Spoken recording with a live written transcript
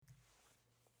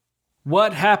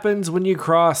What happens when you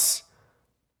cross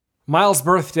Miles'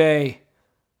 birthday,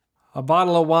 a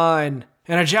bottle of wine,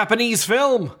 and a Japanese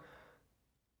film?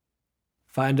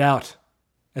 Find out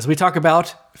as we talk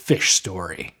about Fish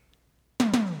Story.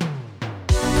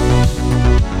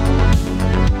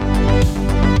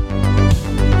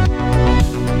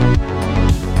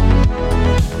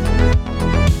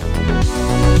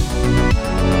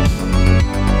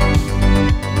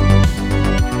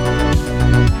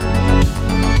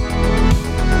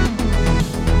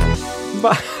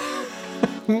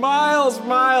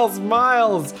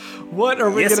 Miles, what are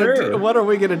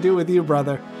we gonna do with you,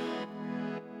 brother?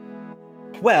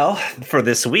 Well, for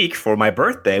this week, for my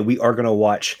birthday, we are gonna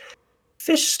watch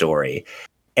Fish Story,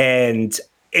 and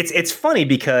it's funny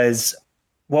because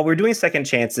while we're doing second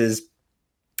chances,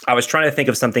 I was trying to think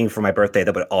of something for my birthday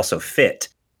that would also fit,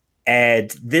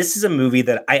 and this is a movie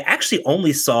that I actually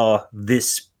only saw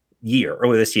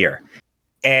earlier this year,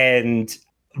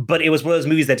 but it was one of those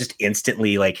movies that just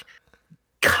instantly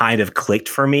kind of clicked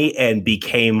for me and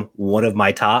became one of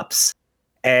my tops.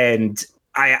 And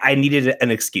I needed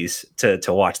an excuse to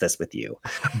watch this with you.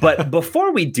 But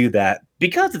before we do that,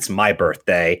 because it's my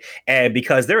birthday and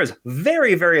because there is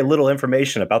very, very little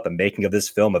information about the making of this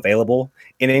film available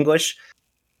in English,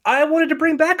 I wanted to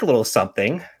bring back a little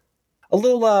something, a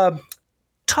little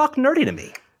talk nerdy to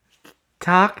me.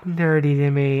 Talk nerdy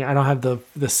to me. I don't have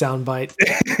the sound bite.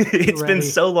 It's been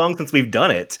so long since we've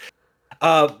done it.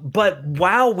 But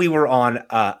while we were on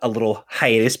a little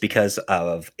hiatus because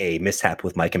of a mishap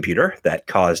with my computer that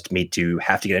caused me to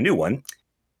have to get a new one,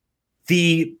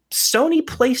 the Sony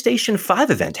PlayStation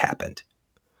 5 event happened.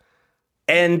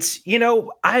 And,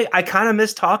 I kind of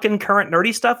miss talking current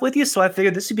nerdy stuff with you, so I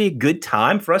figured this would be a good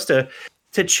time for us to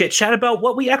chit-chat about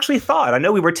what we actually thought. I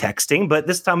know we were texting, but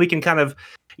this time we can kind of,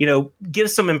 give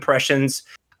some impressions.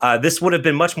 This would have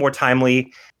been much more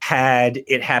timely had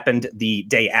it happened the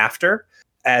day after,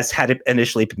 as had it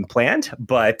initially been planned.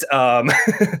 But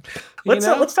let's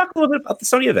talk a little bit about the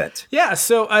Sony event. Yeah,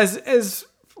 so as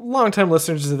longtime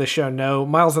listeners of the show know,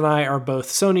 Miles and I are both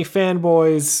Sony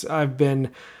fanboys. I've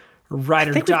been ride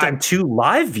or die. I think we've done 2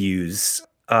 live views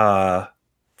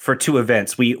for 2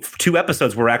 events. 2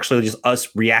 episodes were actually just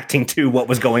us reacting to what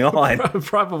was going on.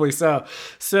 Probably so.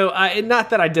 So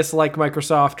not that I dislike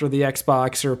Microsoft or the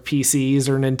Xbox or PCs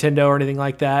or Nintendo or anything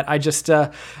like that. I just,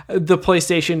 the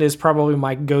PlayStation is probably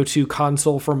my go-to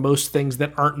console for most things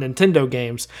that aren't Nintendo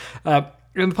games. And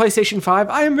the PlayStation 5,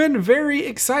 I have been very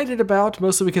excited about,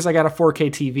 mostly because I got a 4K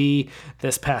TV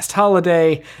this past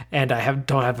holiday, and I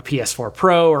don't have a PS4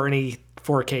 Pro or any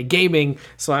 4K gaming,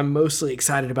 so I'm mostly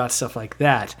excited about stuff like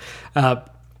that.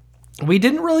 We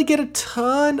didn't really get a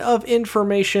ton of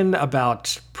information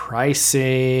about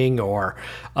pricing or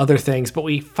other things, but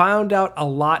we found out a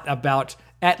lot about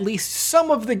at least some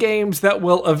of the games that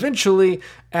will eventually,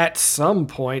 at some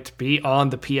point, be on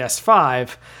the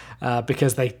PS5,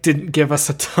 because they didn't give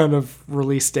us a ton of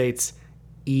release dates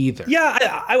either.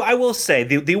 Yeah, I will say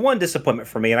the one disappointment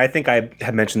for me, and I think I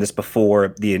had mentioned this before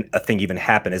a thing even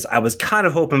happened, is I was kind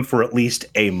of hoping for at least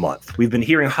a month. We've been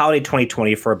hearing holiday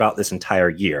 2020 for about this entire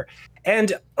year.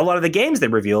 And a lot of the games they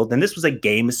revealed, and this was a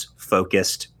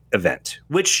games-focused event,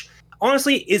 which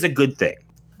honestly is a good thing.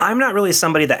 I'm not really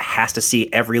somebody that has to see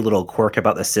every little quirk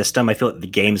about the system. I feel like the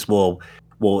games will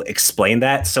explain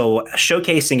that. So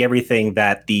showcasing everything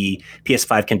that the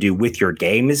PS5 can do with your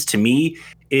games, to me,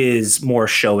 is more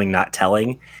showing, not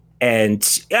telling. And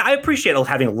I appreciate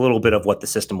having a little bit of what the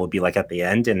system will be like at the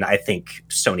end, and I think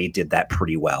Sony did that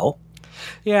pretty well.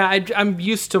 Yeah, I'm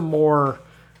used to more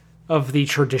of the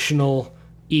traditional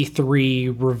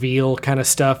E3 reveal kind of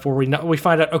stuff where we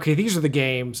find out, okay, these are the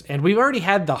games, and we've already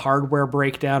had the hardware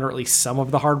breakdown, or at least some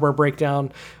of the hardware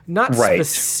breakdown. Not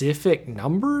specific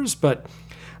numbers, but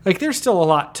there's still a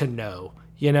lot to know.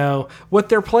 What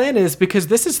their plan is, because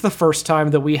this is the first time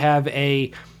that we have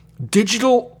a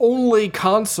digital-only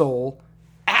console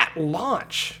at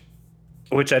launch.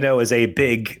 Which I know is a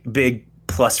big, big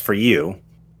plus for you.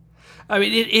 I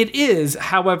mean, it is.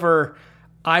 However,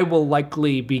 I will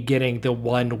likely be getting the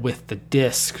one with the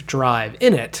disk drive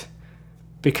in it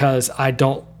because I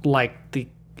don't like the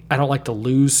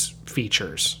lose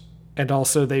features. And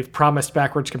also, they've promised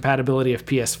backwards compatibility of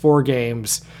PS4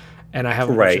 games, and I have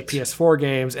a bunch of PS4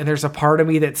 games, and there's a part of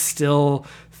me that still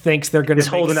thinks they're going to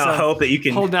holding out hope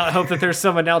that there's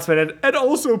some announcement, and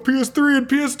also PS3 and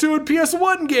PS2 and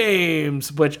PS1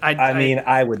 games, which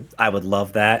I would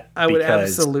love that. I would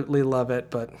absolutely love it,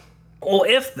 but well,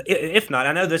 if not,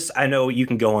 I know you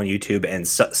can go on YouTube and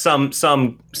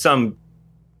some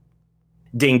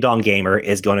ding dong gamer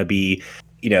is going to be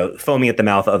foaming at the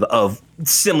mouth of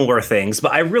similar things.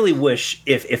 But I really wish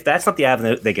if that's not the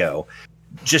avenue they go,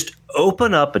 just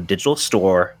open up a digital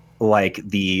store like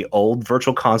the old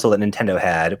Virtual Console that Nintendo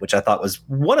had, which I thought was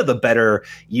one of the better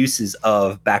uses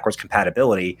of backwards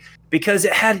compatibility, because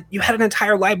you had an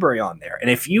entire library on there.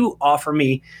 And if you offer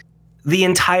me the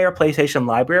entire PlayStation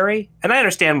library, and I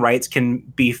understand rights can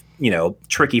be,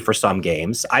 tricky for some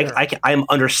games. Sure. I'm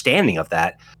understanding of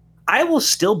that. I will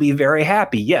still be very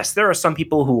happy. Yes, there are some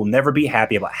people who will never be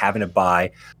happy about having to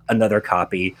buy another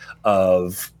copy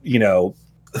of,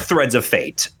 Threads of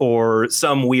Fate or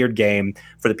some weird game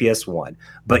for the PS1.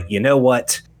 But you know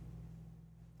what?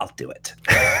 I'll do it.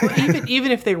 Well,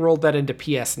 even if they rolled that into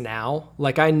PS Now,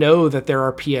 like I know that there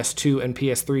are PS2 and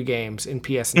PS3 games in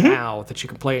PS Now that you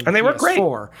can play in and they PS4. work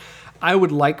great. I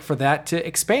would like for that to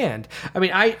expand. I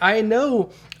mean, I know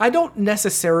I don't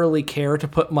necessarily care to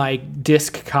put my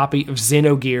disc copy of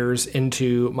Xenogears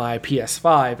into my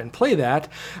PS5 and play that,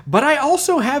 but I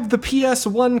also have the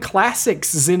PS1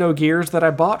 Classics Xenogears that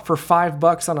I bought for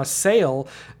 $5 on a sale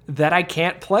that I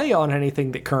can't play on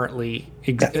anything that currently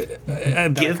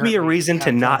give me a reason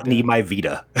to not need my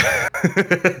Vita.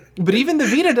 But even the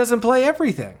Vita doesn't play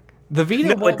everything. The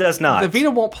Vita it does not. The Vita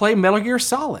won't play Metal Gear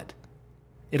Solid.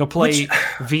 It'll play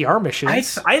VR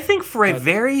missions. I think for a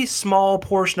very small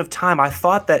portion of time, I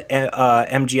thought that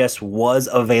MGS was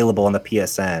available on the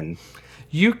PSN.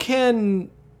 You can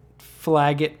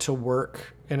flag it to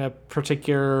work in a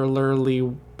particularly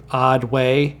odd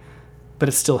way, but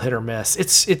it's still hit or miss.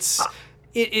 It's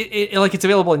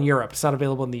available in Europe. It's not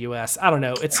available in the US. I don't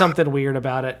know. It's something weird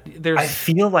about it. I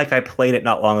feel like I played it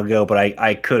not long ago, but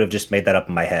I could have just made that up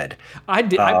in my head. I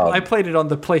did. I played it on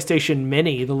the PlayStation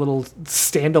Mini, the little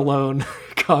standalone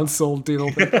console deal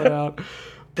they put out.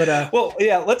 But well,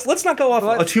 yeah. Let's not go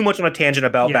off too much on a tangent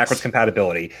about backwards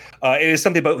compatibility. It is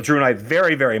something both Drew and I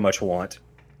very, very much want.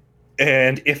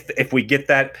 And if we get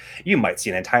that, you might see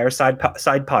an entire side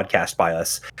podcast by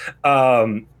us.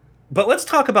 But let's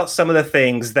talk about some of the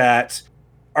things that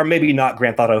are maybe not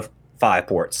Grand Theft Auto 5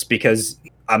 ports, because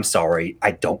I'm sorry,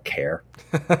 I don't care.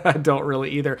 I don't really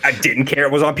either. I didn't care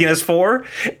it was on PS4,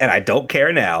 and I don't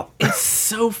care now. It's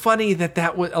so funny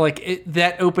that was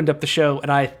that opened up the show, and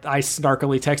I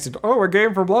snarkily texted, "Oh, a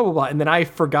game for blah blah blah," and then I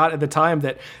forgot at the time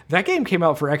that game came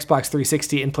out for Xbox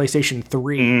 360 and PlayStation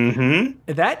 3.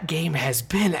 Mm-hmm. That game has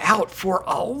been out for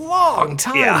a long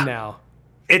time now.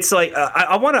 It's like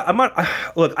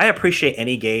look, I appreciate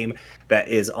any game that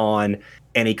is on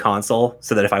any console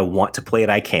so that if I want to play it,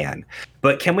 I can.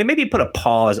 But can we maybe put a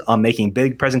pause on making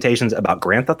big presentations about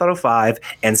Grand Theft Auto 5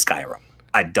 and Skyrim?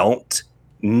 I don't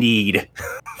need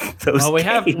those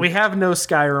games. We have no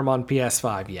Skyrim on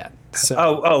PS5 yet. So.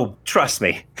 Oh, trust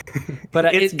me.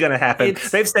 But it's going to happen.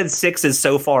 They've said 6 is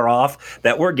so far off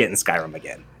that we're getting Skyrim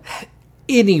again.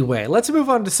 Anyway, let's move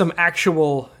on to some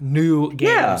actual new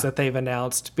games that they've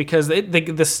announced, because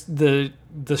the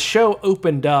show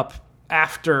opened up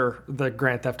after the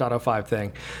Grand Theft Auto 5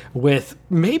 thing with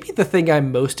maybe the thing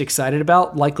I'm most excited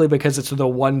about, likely because it's the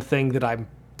one thing that I'm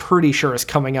pretty sure is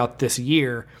coming out this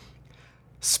year,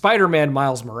 Spider-Man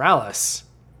Miles Morales,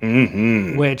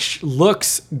 which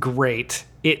looks great.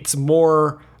 It's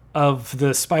more of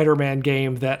the Spider-Man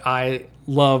game that I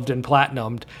loved and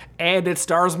platinumed, and it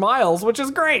stars Miles, which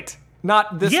is great.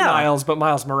 Not this Miles, but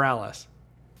Miles Morales.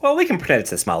 Well, we can pretend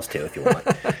it's this Miles too if you want.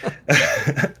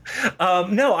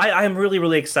 No, I'm really,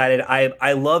 really excited.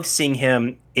 I love seeing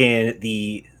him in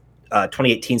the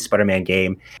 2018 Spider-Man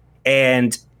game,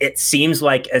 and it seems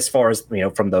like, as far as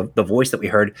from the voice that we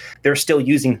heard, they're still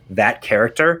using that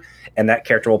character, and that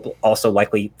character will also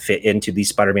likely fit into the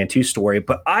Spider-Man 2 story.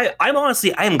 But I'm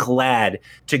honestly, I am glad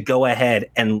to go ahead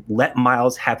and let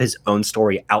Miles have his own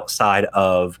story outside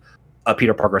of a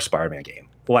Peter Parker Spider-Man game.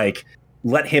 Like,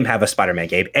 let him have a Spider-Man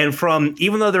game. And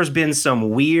even though there's been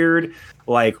some weird,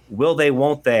 will they,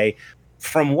 won't they,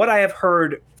 from what I have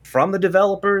heard from the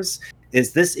developers,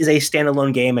 this is a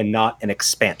standalone game and not an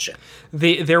expansion.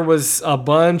 There was a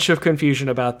bunch of confusion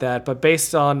about that, but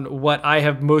based on what I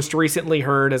have most recently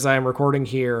heard as I am recording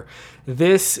here,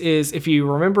 this is, if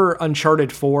you remember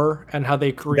Uncharted 4 and how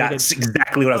they created... That's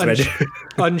exactly what I was going to do.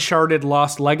 Uncharted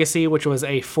Lost Legacy, which was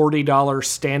a $40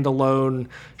 standalone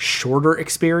shorter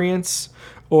experience,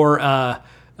 or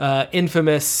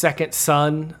Infamous Second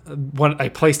Son, a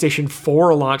PlayStation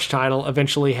 4 launch title,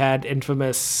 eventually had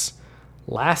Infamous...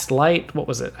 Last Light, what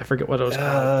was it? I forget what it was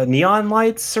called. Neon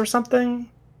Lights or something?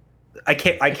 I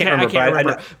can't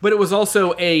remember. But it was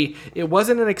also it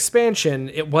wasn't an expansion.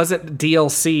 It wasn't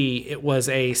DLC. It was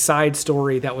a side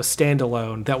story that was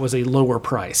standalone. That was a lower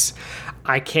price.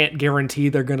 I can't guarantee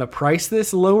they're going to price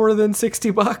this lower than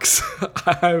 $60.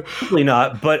 Probably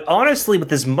not. But honestly,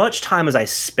 with as much time as I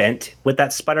spent with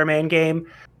that Spider-Man game,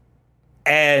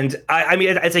 and I mean,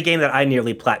 it's a game that I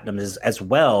nearly platinumed as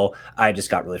well. I just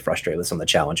got really frustrated with some of the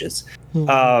challenges.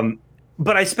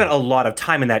 But I spent a lot of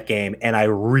time in that game, and I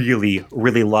really,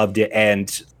 really loved it.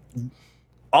 And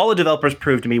all the developers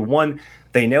proved to me, one,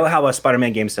 they know how a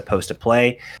Spider-Man game is supposed to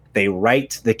play. They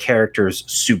write the characters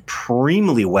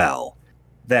supremely well.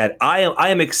 That I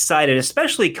am excited,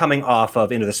 especially coming off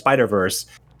of Into the Spider-Verse,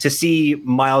 to see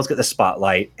Miles get the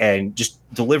spotlight and just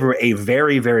deliver a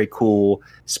very, very cool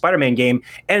Spider-Man game.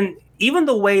 And even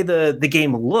the way the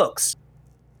game looks,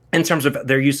 in terms of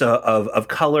their use of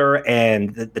color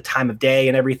and the time of day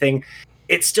and everything,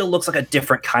 it still looks like a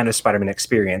different kind of Spider-Man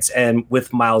experience. And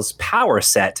with Miles' power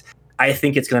set, I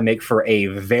think it's going to make for a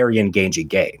very engaging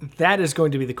game. That is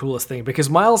going to be the coolest thing, because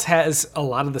Miles has a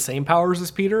lot of the same powers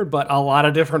as Peter, but a lot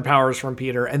of different powers from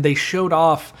Peter. And they showed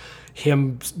off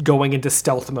him going into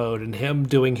stealth mode and him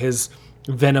doing his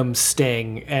Venom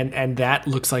sting, and that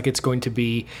looks like it's going to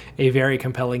be a very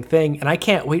compelling thing. And I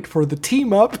can't wait for the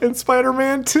team up in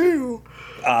Spider-Man 2.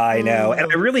 I know.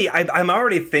 And I'm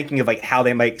already thinking of like how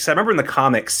they might. So I remember in the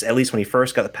comics, at least when he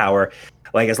first got the power,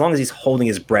 like as long as he's holding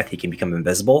his breath, he can become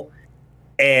invisible.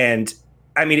 And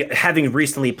I mean, having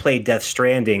recently played Death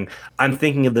Stranding, I'm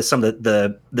thinking of some of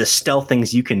the stealth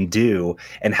things you can do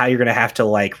and how you're going to have to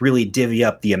like really divvy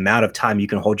up the amount of time you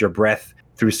can hold your breath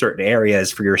through certain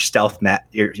areas for your stealth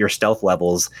your stealth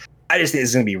levels. I just think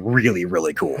it's going to be really,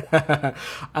 really cool.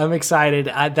 I'm excited.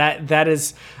 That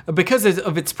is because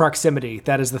of its proximity.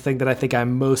 That is the thing that I think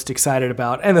I'm most excited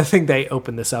about, and the thing they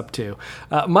open this up to.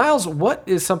 Miles, what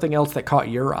is something else that caught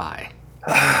your eye?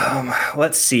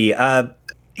 Let's see.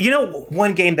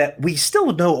 One game that we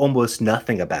still know almost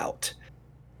nothing about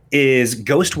is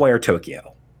Ghostwire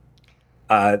Tokyo.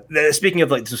 Speaking of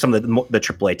like some of the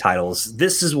AAA titles,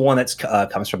 this is one that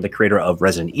comes from the creator of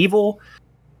Resident Evil,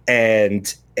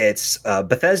 and it's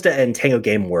Bethesda and Tango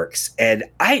Gameworks. And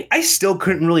I still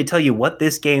couldn't really tell you what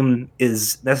this game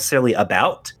is necessarily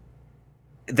about.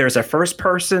 There's a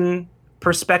first-person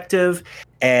perspective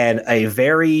and a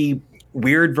very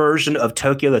weird version of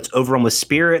Tokyo that's overrun with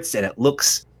spirits, and it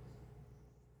looks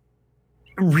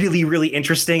really, really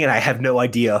interesting, and I have no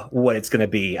idea what it's going to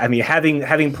be. I mean,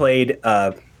 having played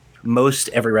most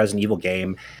every Resident Evil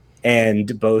game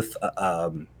and both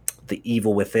the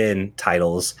Evil Within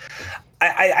titles,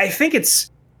 I think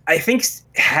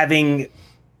having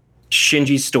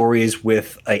Shinji's stories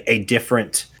with a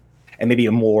different and maybe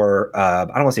a more I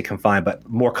don't want to say confined, but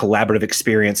more collaborative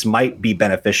experience might be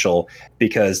beneficial,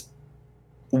 because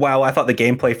while I thought the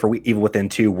gameplay for Evil Within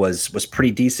 2 was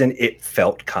pretty decent, it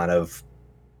felt kind of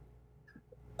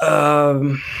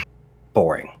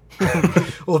boring.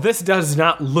 Well, this does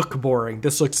not look boring.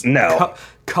 This looks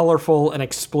colorful and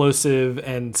explosive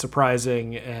and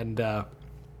surprising, and I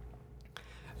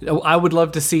would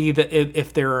love to see that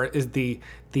if there is the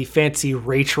fancy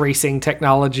ray tracing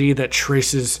technology that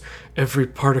traces every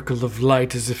particle of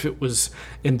light as if it was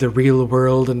in the real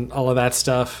world and all of that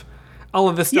stuff. All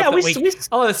of this stuff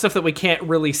all of this stuff that we can't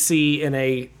really see in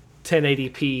a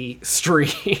 1080p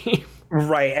stream.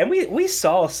 Right, and we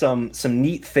saw some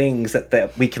neat things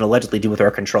that we can allegedly do with our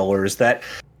controllers that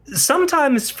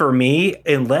sometimes, for me,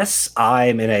 unless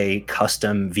I'm in a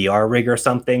custom VR rig or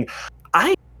something,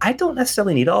 I don't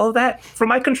necessarily need all of that from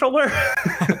my controller.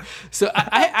 So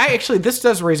I actually, this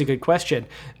does raise a good question.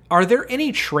 Are there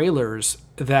any trailers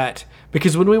that,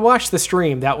 because when we watched the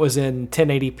stream, that was in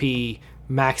 1080p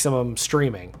maximum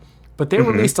streaming, but they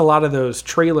released a lot of those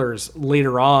trailers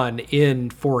later on in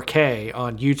 4K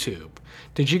on YouTube.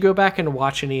 Did you go back and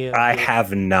watch any of I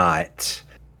have not.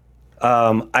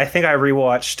 I think I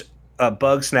rewatched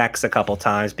Bugsnax a couple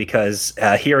times because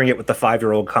hearing it with the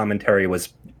 5-year-old commentary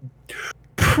was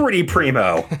pretty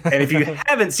primo. And if you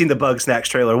haven't seen the Bugsnax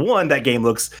trailer, one, that game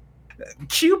looks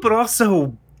cute, but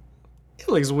also it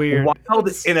looks weird, wild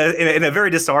in a very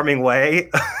disarming way.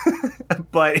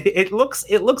 But it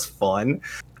looks fun.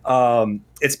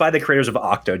 It's by the creators of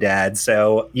Octodad,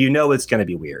 so you know it's going to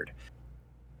be weird.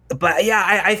 But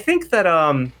yeah, I think that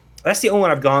that's the only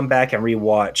one I've gone back and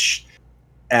rewatched.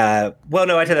 Well,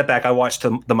 no, I take that back. I watched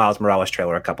the Miles Morales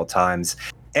trailer a couple times,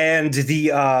 and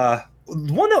the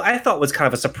one that I thought was kind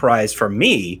of a surprise for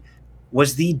me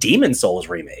was the Demon Souls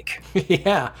remake.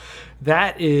 Yeah,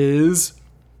 that is.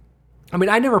 I mean,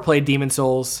 I never played Demon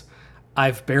Souls.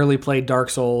 I've barely played Dark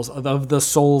Souls. Of the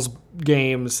Souls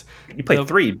games, You played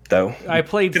 3 though. I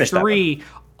played Finished that 3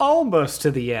 almost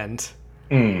to the end.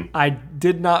 I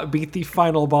did not beat the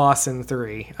final boss in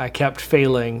 3. I kept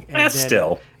failing. And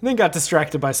then got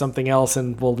distracted by something else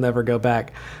and will never go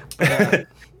back. But,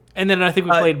 and then I think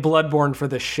we played Bloodborne for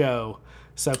the show.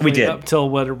 So I played up till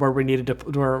where we needed to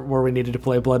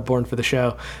play Bloodborne for the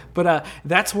show. But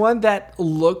that's one that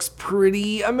looks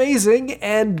pretty amazing,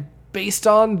 and based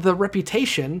on the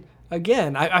reputation,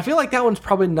 again, I feel like that one's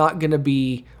probably not going to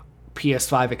be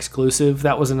PS5 exclusive.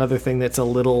 That was another thing that's a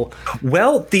little...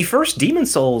 Well, the first Demon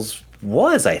Souls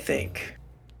was, I think.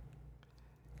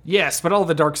 Yes, but all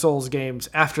the Dark Souls games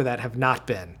after that have not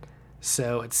been.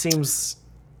 So it seems...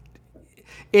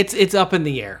 It's up in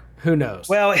the air. Who knows?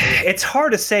 Well, it's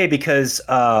hard to say because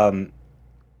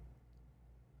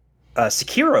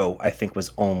Sekiro, I think,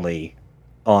 was only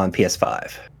on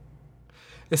PS5.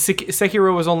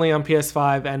 Sekiro was only on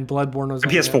PS5, and Bloodborne was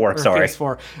PS4. Sorry,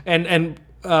 PS4, and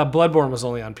Bloodborne was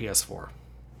only on PS4.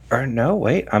 Or no,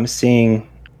 wait, I'm seeing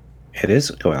it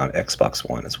is going on Xbox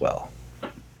One as well.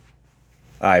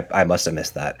 I must have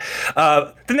missed that.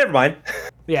 Then never mind.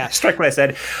 Yeah, strike what I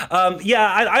said.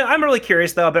 I'm really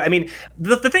curious though. But I mean,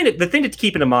 the thing to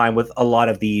keep in mind with a lot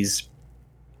of these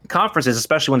conferences,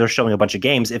 especially when they're showing a bunch of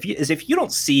games, if you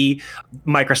don't see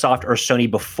Microsoft or Sony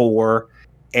before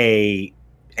a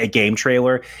game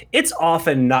trailer, it's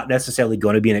often not necessarily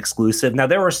going to be an exclusive. Now,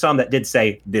 there were some that did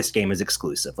say this game is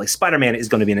exclusive. Like Spider-Man is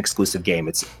going to be an exclusive game.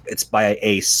 It's by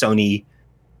a Sony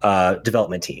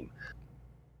development team.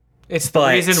 It's the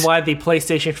reason why the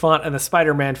PlayStation font and the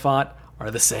Spider-Man font are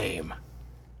the same.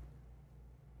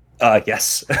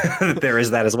 Yes, there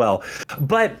is that as well.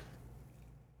 But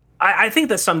I think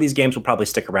that some of these games will probably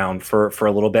stick around for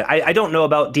a little bit. I don't know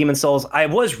about Demon Souls. I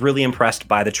was really impressed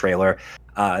by the trailer.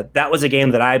 That was a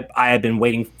game that I had been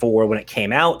waiting for when it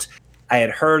came out. I had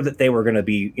heard that they were going to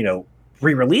be,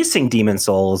 re-releasing Demon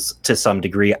Souls to some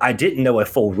degree. I didn't know a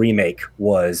full remake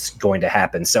was going to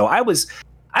happen. So I was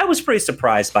pretty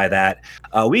surprised by that.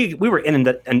 We were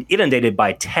inundated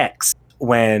by text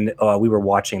when we were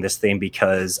watching this thing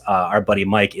because our buddy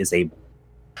Mike is a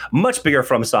much bigger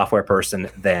From Software person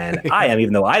than I am,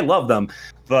 even though I love them.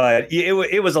 But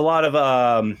it was a lot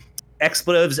of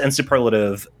expletives and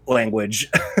superlative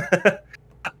language.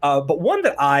 But one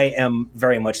that I am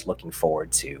very much looking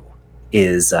forward to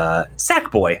is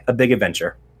Sackboy: A Big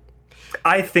Adventure.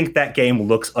 I think that game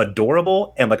looks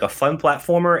adorable and like a fun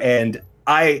platformer, and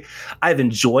I've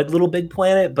enjoyed Little Big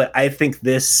Planet, but I think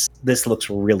this looks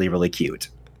really, really cute.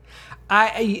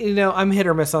 I'm hit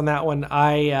or miss on that one.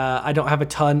 I don't have a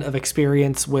ton of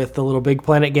experience with the Little Big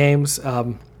Planet games.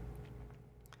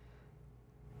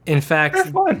 In fact,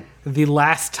 the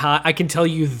last time I can tell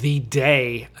you the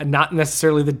day, not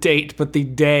necessarily the date, but the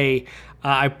day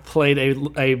I played a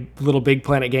Little Big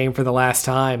Planet game for the last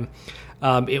time.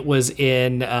 It was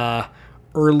in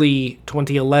early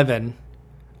 2011.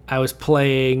 I was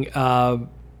playing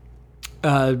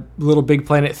Little Big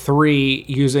Planet 3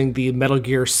 using the Metal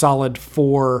Gear Solid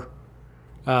 4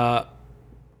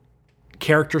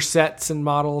 character sets and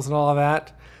models and all of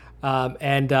that.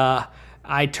 And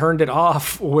I turned it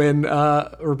off when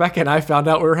Rebecca and I found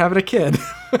out we were having a kid.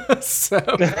 So I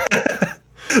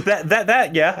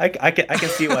can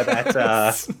see why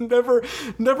that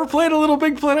never played a Little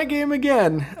Big Planet game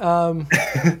again.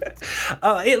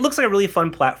 It looks like a really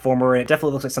fun platformer, and it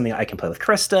definitely looks like something I can play with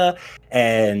Krista.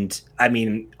 And I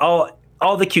mean, all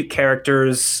the cute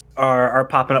characters are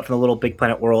popping up from the Little Big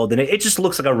Planet world, and it just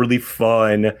looks like a really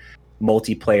fun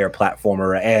multiplayer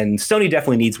platformer. And Sony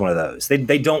definitely needs one of those.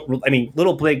 They don't. I mean,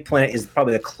 Little Big Planet is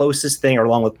probably the closest thing, or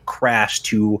along with Crash,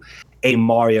 to a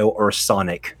Mario or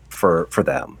Sonic for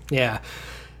them. Yeah.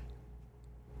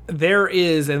 There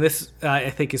is, and this I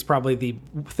think is probably the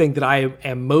thing that I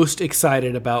am most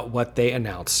excited about what they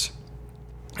announced.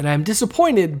 And I'm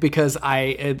disappointed because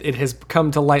it has come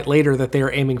to light later that they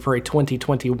are aiming for a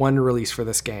 2021 release for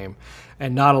this game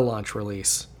and not a launch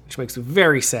release, which makes me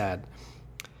very sad.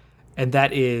 And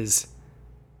that is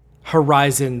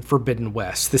Horizon Forbidden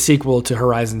West, the sequel to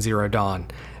Horizon Zero Dawn.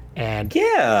 And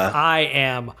yeah, I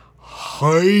am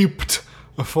hyped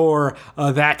for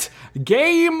that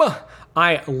game.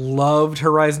 I loved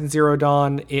Horizon Zero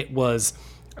Dawn. It was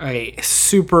a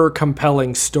super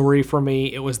compelling story for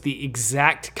me. It was the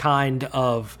exact kind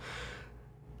of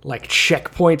like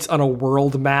checkpoints on a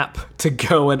world map to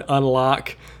go and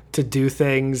unlock to do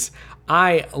things.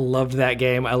 I loved that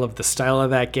game. I loved the style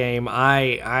of that game.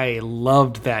 I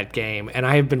loved that game. And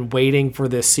I have been waiting for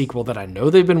this sequel that I know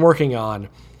they've been working on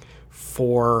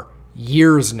for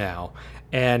years now.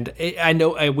 And I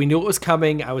know we knew it was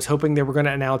coming. I was hoping they were going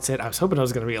to announce it. I was hoping it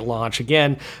was going to be a launch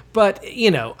again. But,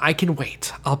 I can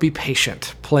wait. I'll be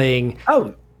patient playing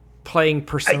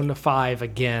Persona 5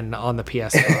 again on the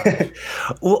PS5.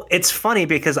 Well, it's funny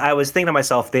because I was thinking to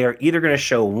myself, they are either going to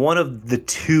show one of the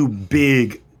two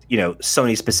big,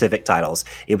 Sony-specific titles.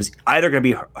 It was either going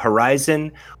to be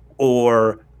Horizon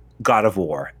or God of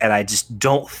War. And I just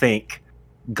don't think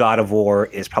God of War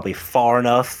is probably far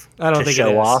enough to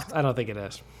show off. I don't think it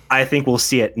is. I think we'll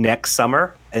see it next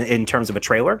summer in terms of a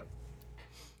trailer.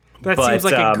 That seems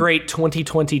like a great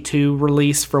 2022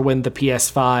 release for when the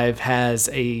PS5 has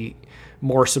a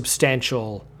more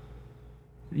substantial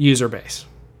user base.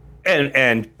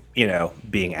 And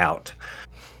being out.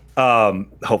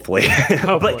 Hopefully.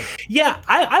 But yeah,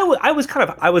 I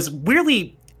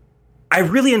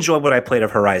really enjoyed what I played of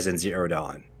Horizon Zero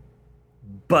Dawn.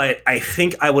 But I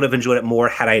think I would have enjoyed it more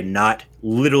had I not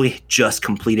literally just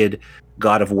completed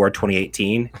God of War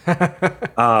 2018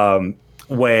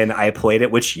 when I played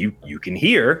it, which you can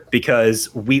hear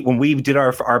because when we did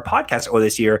our podcast earlier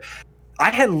this year, I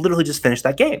had literally just finished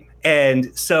that game.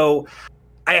 And so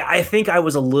I think I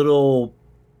was a little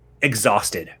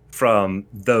exhausted from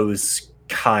those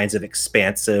kinds of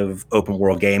expansive open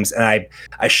world games, and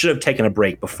I should have taken a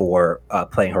break before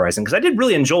playing Horizon because I did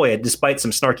really enjoy it, despite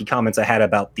some snarky comments I had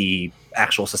about the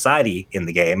actual society in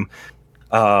the game.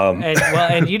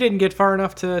 And you didn't get far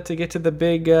enough to get to the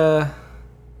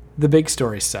big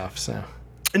story stuff. So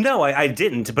no, I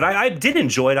didn't, but I did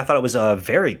enjoy it. I thought it was a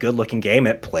very good looking game.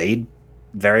 It played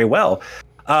very well.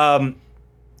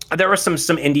 There was some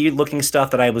indie looking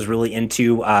stuff that I was really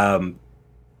into.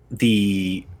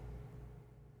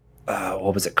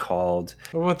 What was it called?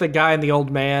 With the guy and the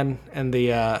old man and the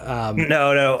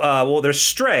No. Well, there's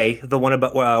Stray, the one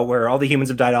about where all the humans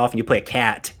have died off, and you play a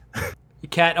cat. A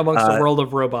cat amongst a world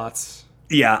of robots.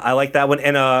 Yeah, I like that one.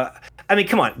 And I mean,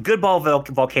 come on, Good Ball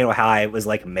Volcano High was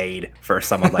like made for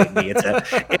someone like me.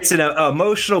 It's an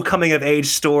emotional coming of age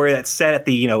story that's set at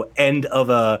the end of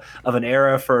an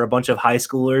era for a bunch of high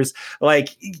schoolers.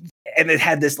 And it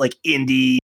had this like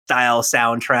indie style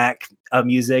soundtrack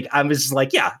music. I was just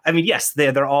like, yeah, I mean, yes,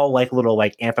 they're all like little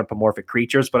like anthropomorphic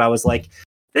creatures, but I was like,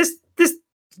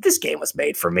 this game was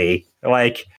made for me.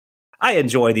 Like, I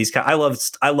enjoy these I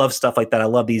love stuff like that. I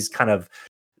love these kind of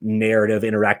narrative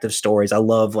interactive stories. I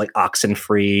love like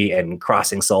Oxenfree and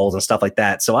Crossing Souls and stuff like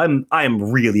that. So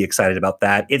I'm really excited about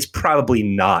that. It's probably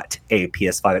not a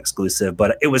PS5 exclusive,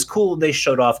 but it was cool they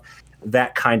showed off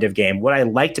that kind of game. What I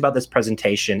liked about this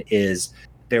presentation is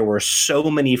there were so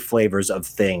many flavors of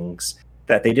things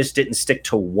that they just didn't stick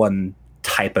to one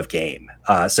type of game.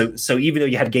 So even though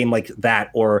you had a game like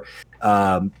that, or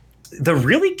the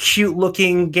really cute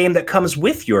looking game that comes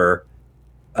with your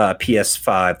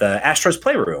PS5, the Astro's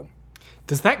Playroom.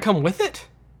 Does that come with it?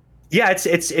 Yeah, it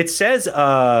says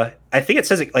I think it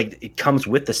says it comes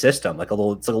with the system, it's a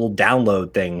little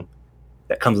download thing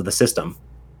that comes with the system.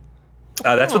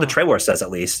 That's what the trailer says,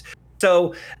 at least.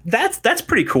 So that's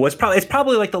pretty cool. It's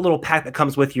probably like the little pack that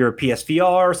comes with your PSVR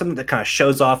or something that kind of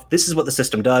shows off this is what the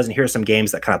system does, and here's some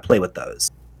games that kind of play with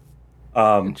those.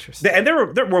 Interesting. And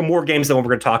there were more games than what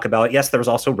we're going to talk about. Yes, there was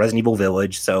also Resident Evil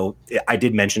Village, so I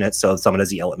did mention it, so someone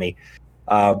doesn't yell at me.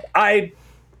 I'm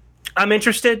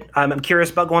interested. I'm curious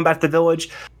about going back to the Village,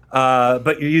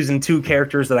 but you're using two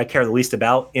characters that I care the least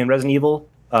about in Resident Evil,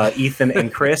 Ethan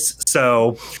and Chris.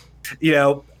 So,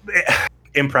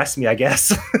 impress me, I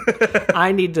guess.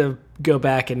 I need to go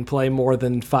back and play more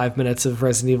than 5 minutes of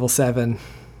Resident Evil 7.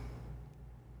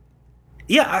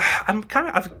 Yeah, I'm kind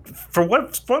of for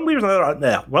one reason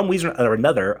or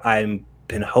another. I've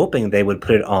been hoping they would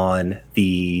put it on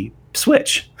the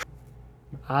Switch.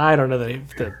 I don't know that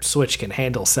the Switch can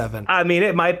handle 7. I mean,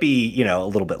 it might be a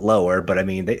little bit lower, but I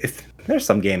mean, there's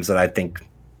some games that I think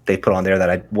they put on there that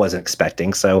I wasn't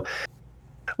expecting. So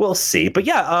we'll see. But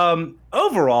yeah,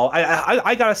 overall,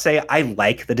 I gotta say I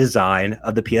like the design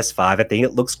of the PS5. I think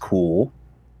it looks cool.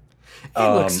 It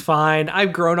looks fine.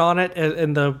 I've grown on it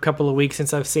in the couple of weeks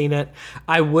since I've seen it.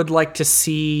 I would like to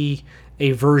see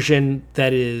a version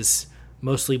that is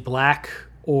mostly black,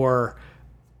 or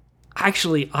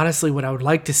actually, honestly, what I would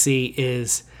like to see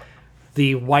is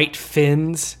the white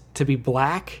fins to be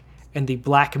black and the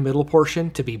black middle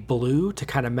portion to be blue to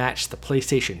kind of match the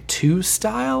PlayStation 2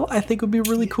 style. I think would be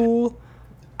really cool.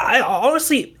 I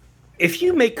honestly, if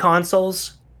you make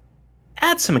consoles,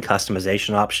 add some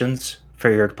customization options for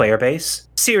your player base.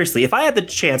 Seriously, if I had the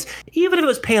chance, even if it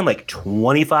was paying like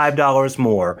 $25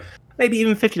 more, maybe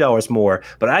even $50 more,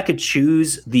 but I could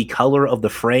choose the color of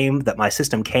the frame that my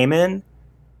system came in,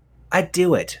 I'd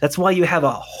do it. That's why you have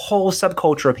a whole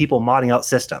subculture of people modding out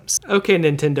systems. Okay,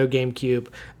 Nintendo GameCube.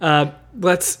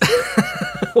 Let's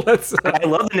I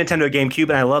love the Nintendo GameCube,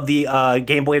 and I love the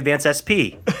Game Boy Advance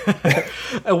SP.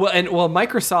 Well,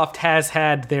 Microsoft has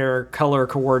had their color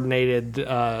coordinated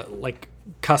like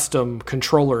custom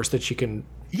controllers that you can.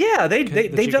 Yeah,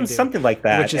 they've done something like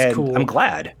that, which is and cool. I'm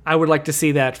glad. I would like to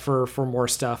see that for more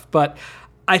stuff, but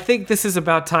I think this is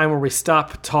about time where we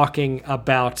stop talking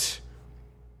about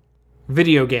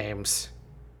video games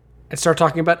and start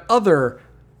talking about other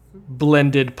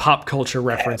blended pop culture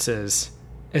references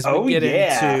as we get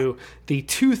into the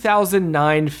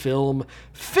 2009 film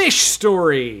Fish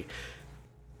Story.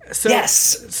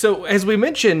 So as we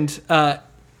mentioned on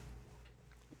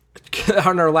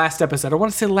our last episode, I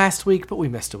want to say last week, but we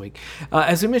missed a week.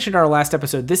 As we mentioned in our last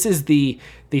episode, this is the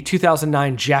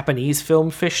 2009 Japanese film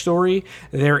Fish Story.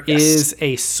 There is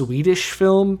a Swedish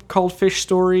film called Fish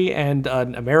Story and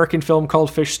an American film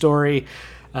called Fish Story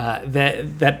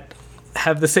that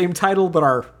have the same title but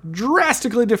are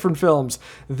drastically different films.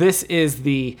 This is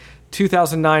the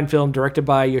 2009 film directed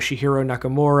by Yoshihiro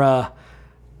Nakamura,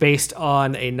 based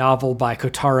on a novel by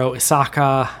Kotaro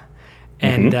Isaka,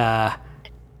 and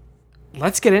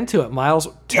let's get into it. Miles,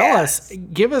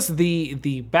 give us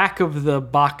the back of the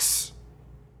box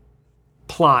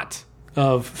plot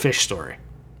of Fish Story.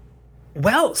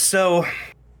 Well, so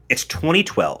it's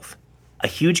 2012. A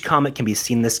huge comet can be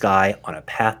seen in the sky on a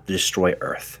path to destroy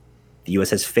Earth. The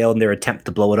U.S. has failed in their attempt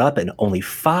to blow it up, and only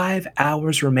 5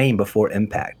 hours remain before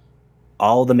impact.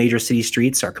 All the major city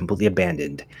streets are completely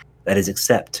abandoned. That is,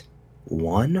 except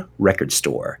one record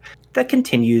store that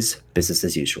continues business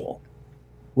as usual.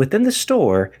 Within the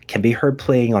store can be heard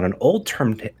playing on an old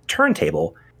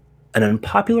turntable an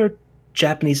unpopular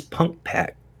Japanese punk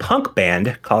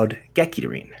band called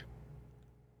Gekirin.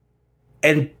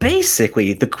 And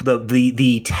basically, the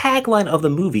tagline of the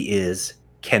movie is,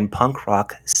 "Can punk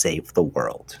rock save the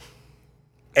world?"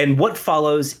 And what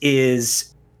follows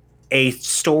is a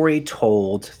story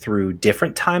told through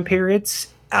different time periods,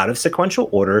 out of sequential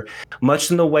order, much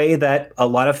in the way that a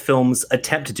lot of films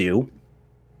attempt to do.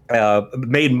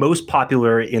 Made most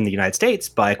popular in the United States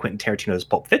by Quentin Tarantino's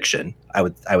Pulp Fiction, I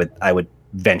would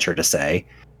venture to say.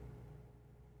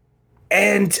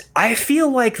 And I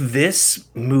feel like this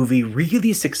movie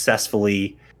really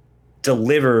successfully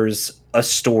delivers a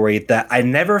story that I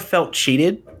never felt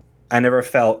cheated. I never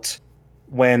felt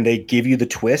when they give you the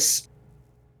twists.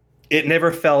 It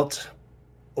never felt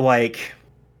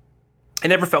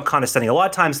condescending. A lot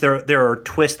of times there are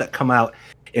twists that come out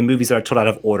in movies that are told out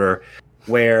of order,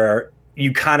 where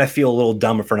you kind of feel a little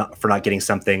dumb for not getting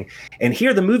something. And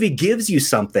here the movie gives you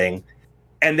something,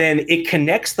 and then it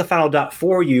connects the final dot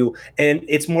for you, and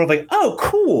it's more of like, oh,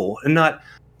 cool, and not,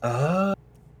 Well,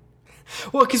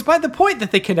 because by the point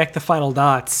that they connect the final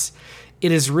dots,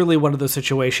 it is really one of those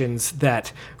situations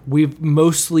that we've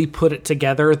mostly put it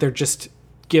together. They're just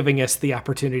giving us the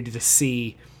opportunity to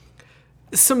see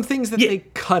some things that they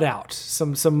cut out,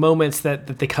 some moments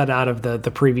that they cut out of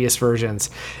the previous versions.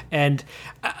 And,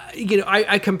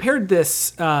 I compared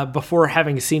this before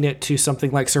having seen it to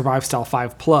something like Survive Style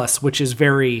 5 Plus, which is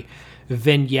very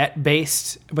vignette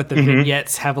based, but the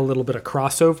vignettes have a little bit of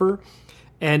crossover.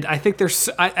 And I think there's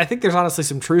honestly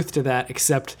some truth to that,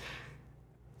 except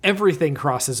everything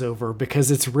crosses over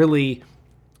because it's really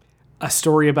a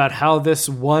story about how this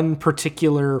one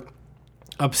particular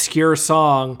obscure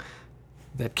song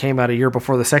that came out a year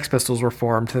before the Sex Pistols were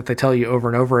formed that they tell you over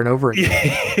and over and over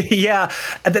again. Yeah.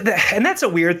 And that's a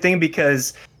weird thing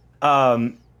because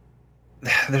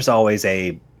there's always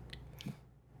a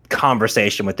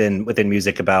conversation within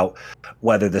music about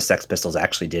whether the Sex Pistols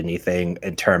actually did anything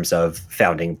in terms of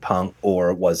founding punk,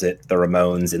 or was it the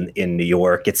Ramones in New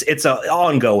York. It's an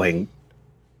ongoing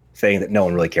thing that no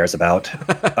one really cares about.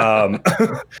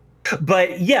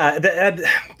 But yeah,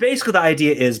 basically the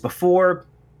idea is before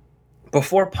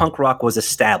punk rock was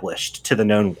established to the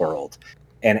known world,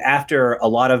 and after a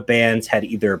lot of bands had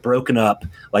either broken up,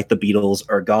 like the Beatles,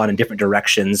 or gone in different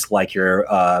directions, like your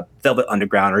Velvet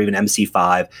Underground or even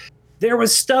MC5, there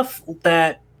was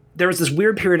this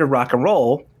weird period of rock and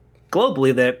roll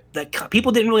globally that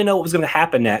people didn't really know what was going to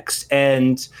happen next,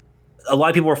 and a lot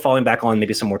of people were falling back on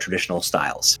maybe some more traditional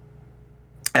styles,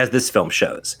 as this film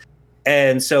shows.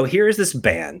 And so here's this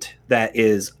band that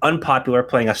is unpopular,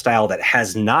 playing a style that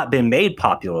has not been made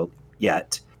popular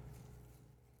yet.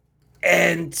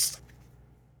 And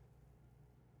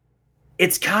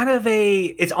it's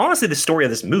it's honestly the story of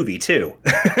this movie too.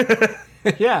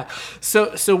 Yeah.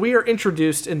 So we are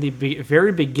introduced in the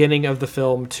very beginning of the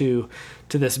film to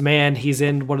this man. He's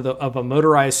in one of a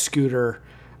motorized scooter.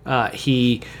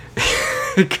 He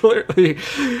clearly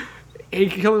he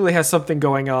clearly has something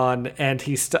going on, and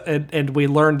and we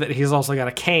learned that he's also got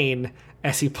a cane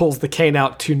as he pulls the cane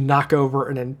out to knock over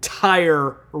an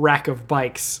entire rack of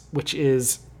bikes, which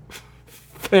is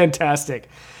fantastic.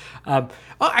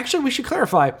 Actually, we should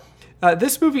clarify.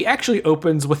 This movie actually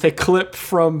opens with a clip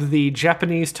from the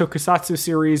Japanese tokusatsu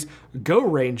series Go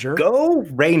Ranger. Go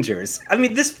Rangers. I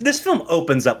mean, this film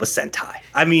opens up with Sentai.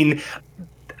 I mean,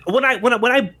 when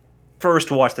I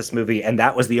first watched this movie and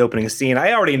that was the opening scene,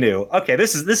 I already knew, okay,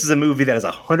 this is a movie that is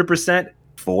 100%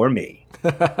 for me.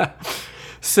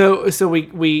 So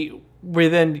we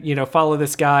then follow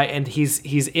this guy, and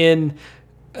he's in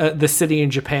the city in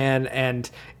Japan, and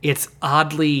it's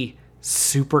oddly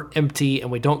super empty, and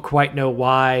we don't quite know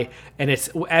why. And it's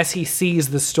as he sees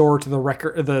the store to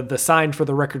the sign for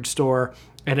the record store,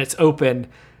 and it's open.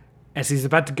 As he's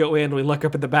about to go in, we look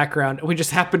up in the background, and we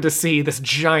just happen to see this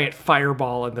giant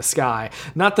fireball in the sky.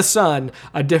 Not the sun,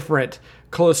 a different,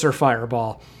 closer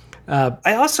fireball.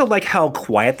 I also like how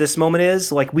quiet this moment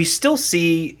is. Like, we still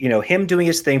see, him doing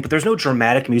his thing, but there's no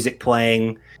dramatic music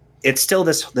playing. It's still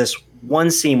this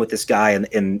one scene with this guy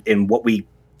in what we,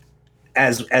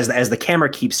 as the camera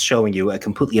keeps showing you, a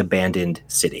completely abandoned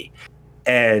city.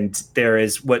 And there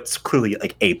is what's clearly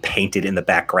like a painted in the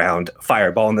background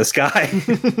fireball in the sky.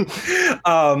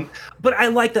 But I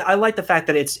like the fact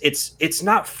that it's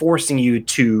not forcing you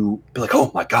to be like,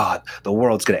 oh my God, the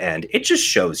world's going to end. It just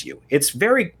shows you. It's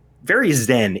very, very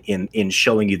zen in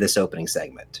showing you this opening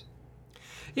segment.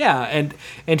 Yeah,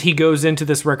 and he goes into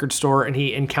this record store, and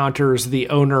he encounters the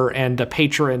owner and a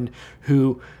patron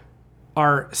who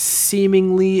are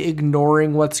seemingly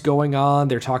ignoring what's going on.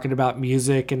 They're talking about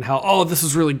music and how, oh, this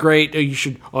is really great. You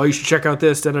should check out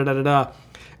this, da da da da da.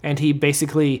 And he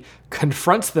basically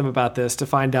confronts them about this to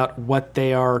find out what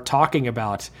they are talking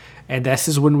about. And this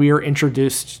is when we are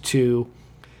introduced to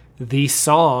the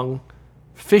song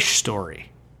Fish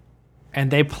Story. And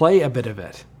they play a bit of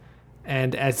it.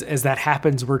 And as that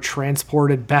happens, we're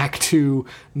transported back to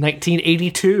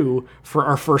 1982 for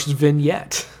our first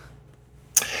vignette.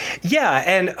 Yeah,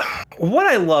 and what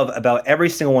I love about every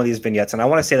single one of these vignettes, and I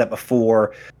want to say that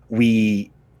before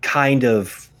we kind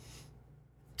of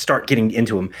start getting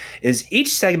into them, is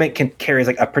each segment carries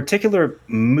like a particular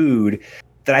mood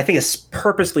that I think is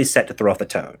purposely set to throw off the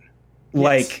tone. Yes.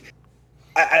 Like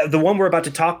the one we're about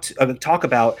to talk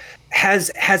about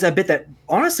has a bit that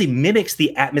honestly mimics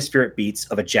the atmospheric beats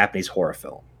of a Japanese horror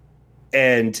film.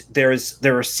 And there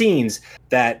are scenes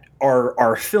that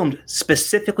are filmed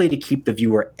specifically to keep the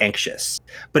viewer anxious,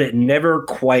 but it never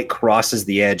quite crosses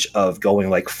the edge of going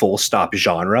like full stop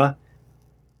genre.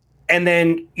 And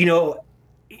then,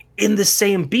 in the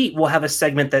same beat, we'll have a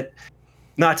segment that,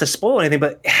 not to spoil anything,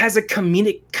 but has a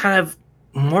comedic kind of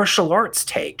martial arts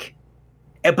take.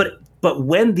 But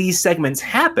when these segments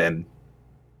happen,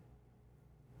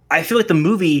 I feel like the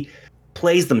movie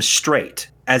plays them straight,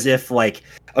 as if like,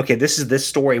 okay, this is this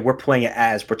story, we're playing it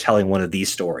as we're telling one of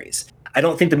these stories. I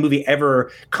don't think the movie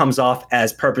ever comes off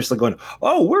as purposely going,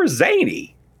 oh, we're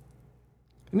zany.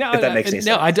 No, if that makes any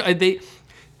sense. No,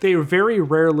 they very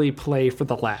rarely play for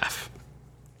the laugh.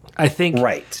 I think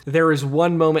there is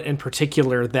one moment in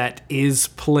particular that is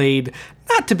played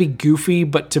not to be goofy,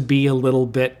 but to be a little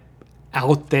bit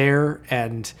out there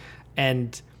and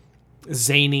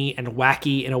zany and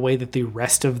wacky in a way that the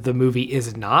rest of the movie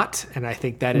is not. And I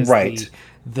think that is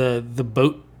the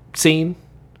boat scene.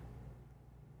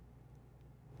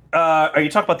 Are you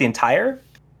talking about the entire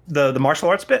the martial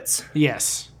arts bits?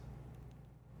 Yes.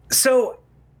 So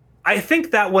I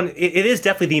think that one, it is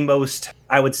definitely the most,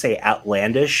 I would say,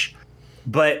 outlandish,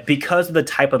 but because of the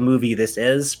type of movie this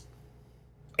is,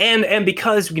 and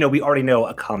because, we already know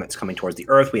a comet's coming towards the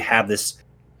Earth, we have this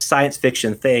science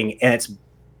fiction thing, and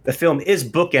the film is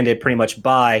bookended pretty much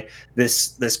by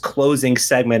this closing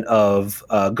segment of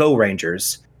Go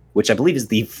Rangers, which I believe is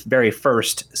the very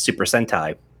first Super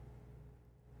Sentai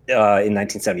in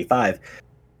 1975.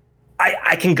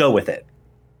 I can go with it.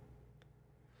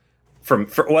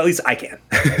 Well, at least I can.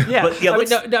 Yeah, but, yeah.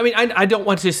 I don't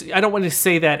want to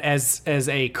say that as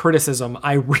a criticism.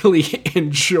 I really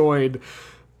enjoyed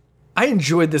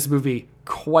this movie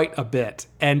quite a bit,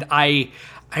 and I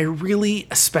really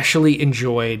especially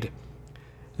enjoyed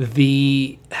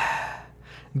the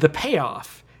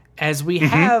payoff as we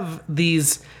have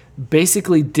these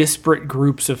basically disparate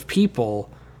groups of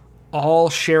people all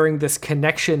sharing this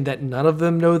connection that none of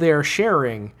them know they are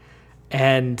sharing,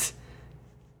 and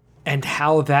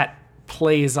how that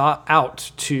plays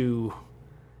out to...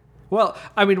 Well,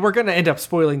 I mean, we're going to end up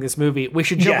spoiling this movie. We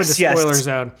should jump into spoiler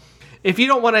zone. if you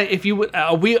don't want to, if you would,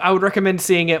 I would recommend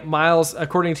seeing it. Miles,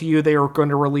 according to you, they are going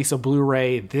to release a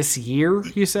Blu-ray this year.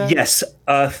 You said yes.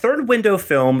 Third Window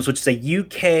Films, which is a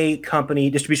UK company,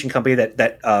 distribution company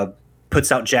that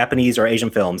puts out Japanese or Asian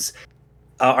films,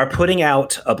 are putting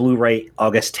out a Blu-ray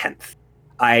August 10th.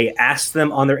 I asked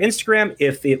them on their Instagram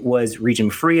if it was region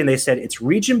free, and they said it's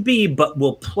region B, but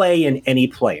will play in any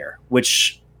player.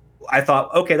 Which I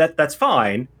thought, okay, that's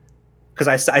fine.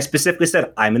 Because I specifically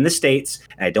said I'm in the States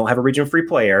and I don't have a region free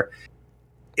player.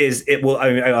 It will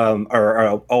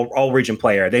or all region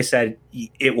player? They said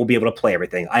it will be able to play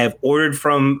everything. I have ordered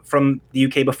from the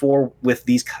UK before with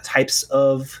these types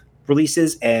of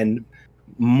releases, and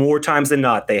more times than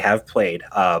not they have played.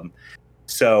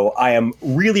 So I am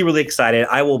really, really excited.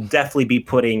 I will definitely be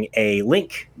putting a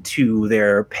link to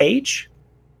their page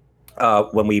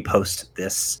when we post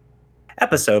this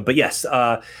episode. But yes.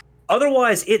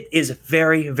 Otherwise, it is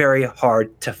very, very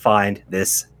hard to find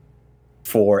this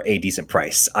for a decent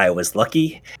price. I was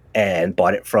lucky and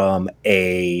bought it from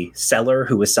a seller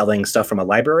who was selling stuff from a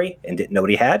library and didn't know what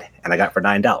he had, and I got it for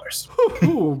 $9.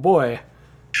 Oh boy!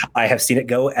 I have seen it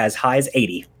go as high as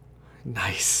 $80.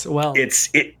 Nice. Well, it's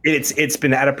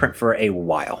been out of print for a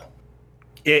while.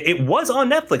 It was on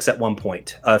Netflix at one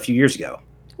point a few years ago.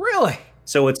 Really?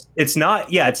 So it's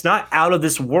not out of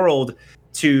this world.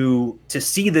 To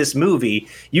see this movie,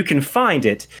 you can find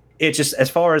it. It just, as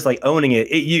far as like owning it,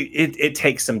 it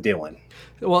takes some doing.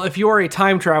 Well, if you are a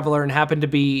time traveler and happen to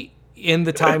be in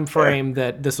the time frame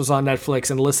that this was on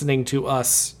Netflix and listening to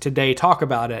us today talk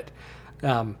about it,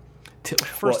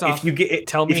 first off, if you get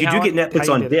tell me if you do get Netflix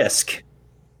on disc,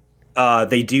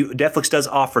 Netflix does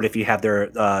offer it if you have their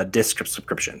disc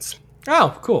subscriptions.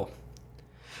 Oh, cool.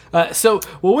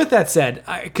 With that said,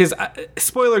 because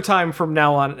spoiler time from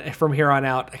here on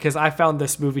out, because I found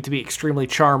this movie to be extremely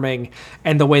charming,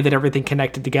 and the way that everything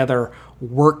connected together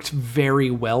worked very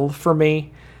well for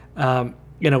me,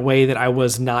 in a way that I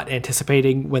was not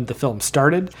anticipating when the film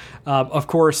started. Of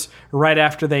course, right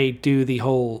after they do the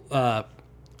whole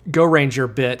Go Ranger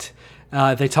bit,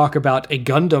 they talk about a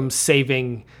Gundam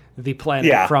saving the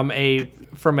planet from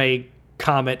a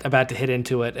comet about to hit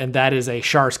into it, and that is a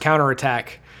Char's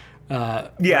counterattack.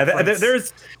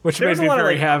 Which made me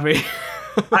very happy.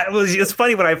 It's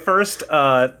funny when I first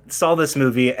saw this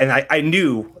movie, and I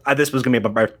knew this was going to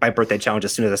be my birthday challenge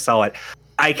as soon as I saw it.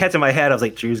 I kept in my head, I was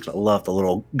like, Drew's going to love the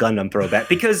little Gundam throwback,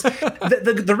 because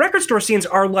the record store scenes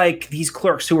are like these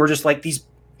clerks who are just like these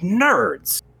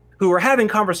nerds who are having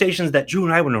conversations that Drew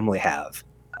and I would normally have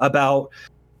about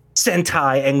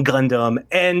Sentai and Gundam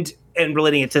and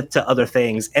relating it to other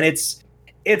things, and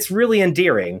it's really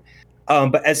endearing.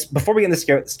 But before we get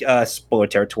into spoiler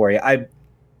territory, I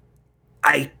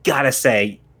gotta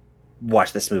say,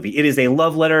 watch this movie. It is a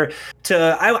love letter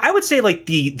to I would say like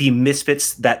the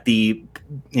misfits that the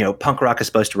punk rock is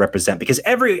supposed to represent, because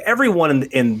everyone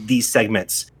in these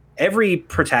segments, every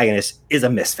protagonist is a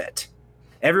misfit.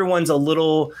 Everyone's a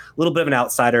little bit of an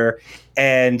outsider,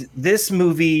 and this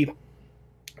movie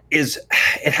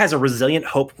has a resilient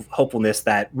hopefulness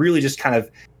that really just kind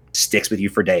of sticks with you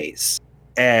for days.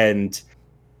 And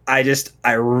I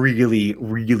really,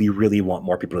 really, really want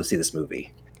more people to see this movie.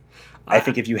 I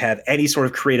think if you have any sort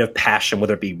of creative passion,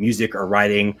 whether it be music or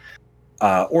writing,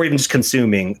 or even just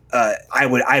consuming, I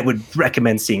would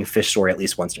recommend seeing Fish Story at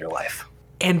least once in your life.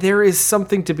 And there is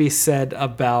something to be said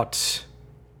about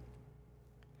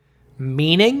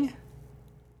meaning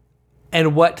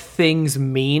and what things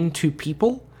mean to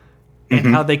people, and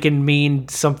how they can mean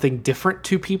something different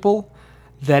to people.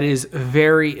 That is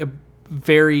very,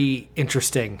 very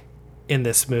interesting in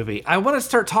this movie. I want to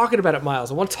start talking about it,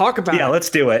 Miles. I want to talk about it. Yeah, let's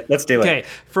do it. Okay,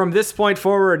 from this point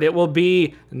forward, it will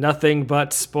be nothing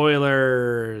but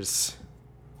spoilers.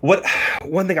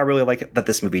 One thing I really like that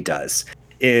this movie does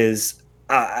is,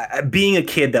 being a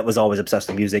kid that was always obsessed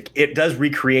with music, it does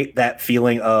recreate that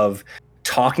feeling of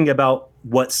talking about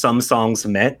what some songs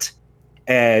meant.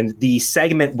 And the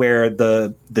segment where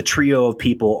the trio of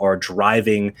people are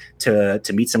driving to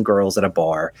meet some girls at a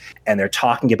bar, and they're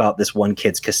talking about this one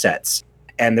kid's cassettes,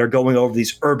 and they're going over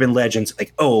these urban legends,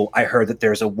 like, oh, I heard that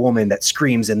there's a woman that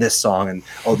screams in this song, and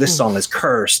oh, this song is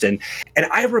cursed. And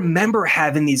I remember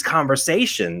having these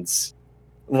conversations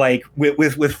like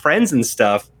with friends and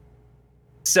stuff.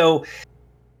 So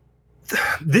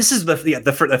this is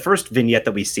the first vignette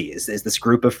that we see is this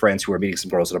group of friends who are meeting some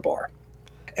girls at a bar.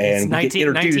 And it's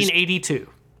 1982.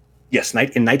 Yes,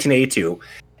 in 1982.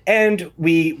 And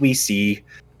we see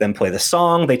them play the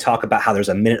song. They talk about how there's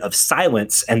a minute of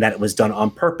silence and that it was done on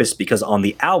purpose because on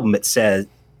the album it says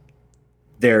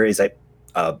there is a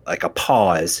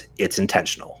pause. It's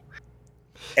intentional.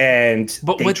 And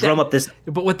they drum up this.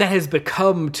 But what that has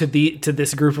become to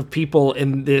this group of people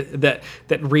that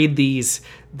read these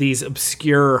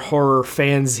obscure horror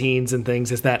fanzines and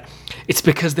things is that it's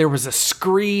because there was a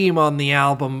scream on the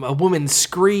album, a woman's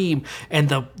scream, and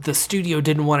the studio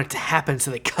didn't want it to happen,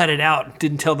 so they cut it out and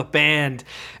didn't tell the band,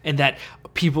 and that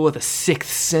people with a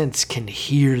sixth sense can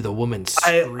hear the woman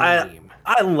scream.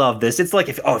 I love this. It's like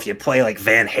if you play like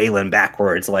Van Halen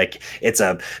backwards, like it's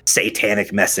a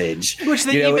satanic message. Which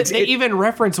they even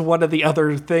reference one of the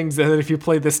other things that if you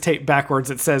play this tape backwards,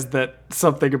 it says that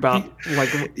something about like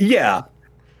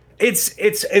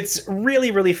it's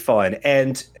really, really fun.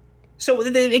 And so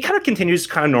it kind of continues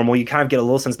kind of normal. You kind of get a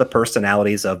little sense of the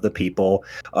personalities of the people.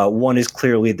 One is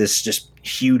clearly this just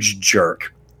huge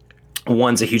jerk.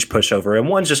 One's a huge pushover, and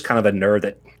one's just kind of a nerd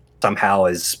that somehow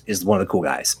is one of the cool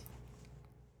guys.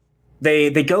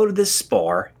 They go to this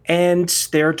bar and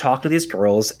they're talking to these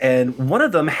girls, and one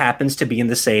of them happens to be in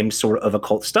the same sort of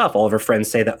occult stuff. All of her friends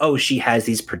say that, oh, she has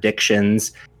these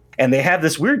predictions, and they have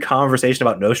this weird conversation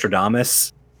about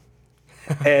Nostradamus.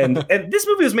 And this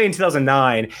movie was made in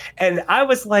 2009, and I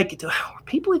was like, were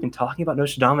people even talking about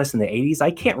Nostradamus in the 80s? I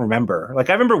can't remember.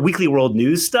 Like, I remember Weekly World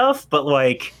News stuff, but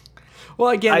like, well,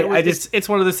 again, it's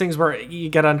one of those things where you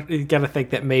gotta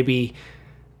think that maybe.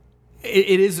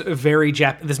 It is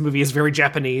this movie is very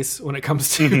Japanese when it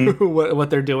comes to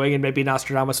what they're doing, and maybe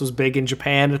Nostradamus was big in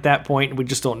Japan at that point, and we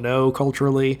just don't know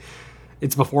culturally.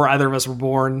 It's before either of us were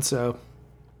born, so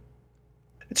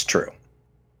it's true.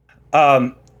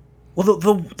 Well,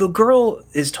 the girl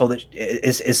is told that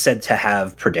is said to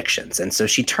have predictions, and so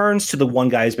she turns to the one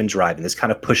guy who's been driving, this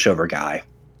kind of pushover guy,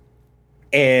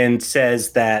 and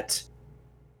says that,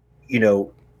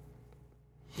 you're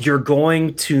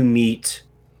going to meet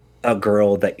a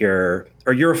girl that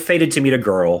you're fated to meet a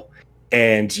girl,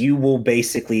 and you will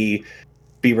basically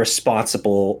be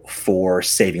responsible for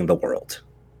saving the world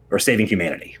or saving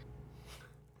humanity.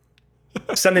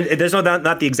 Something, there's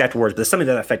not the exact words, but there's something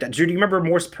to that effect. Do you remember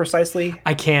more precisely?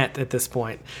 I can't at this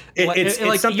point. It's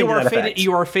something you to are that fated. effect.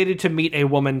 You are fated to meet a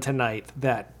woman tonight.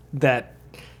 But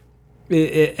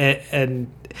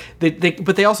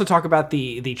they also talk about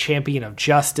the champion of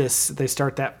justice. They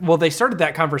started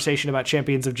that conversation about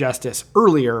champions of justice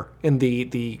earlier in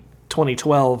the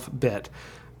 2012 bit,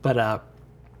 but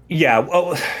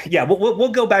we'll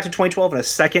go back to 2012 in a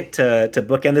second to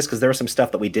bookend this, because there was some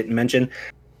stuff that we didn't mention.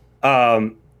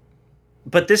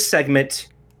 But this segment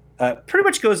pretty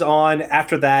much goes on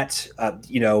after that.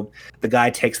 The guy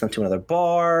takes them to another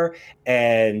bar,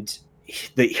 and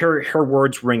her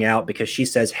words ring out because she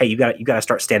says, "Hey, you got to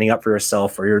start standing up for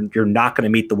yourself, or you're not going to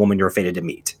meet the woman you're fated to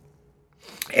meet."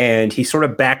 And he sort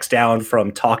of backs down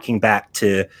from talking back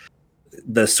to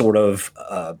the sort of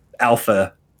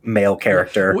alpha male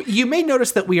character. You may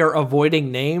notice that we are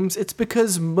avoiding names. It's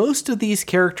because most of these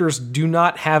characters do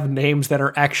not have names that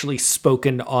are actually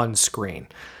spoken on screen.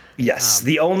 Yes,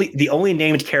 the only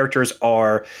named characters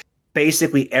are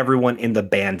basically everyone in the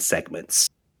band segments.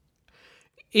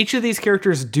 Each of these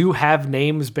characters do have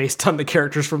names based on the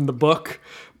characters from the book,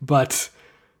 but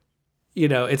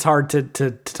it's hard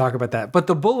to talk about that. But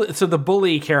the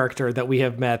bully character that we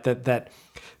have met, that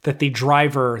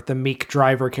the meek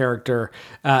driver character,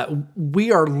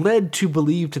 we are led to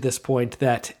believe to this point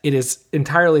that it is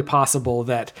entirely possible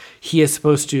that he is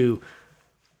supposed to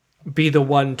be the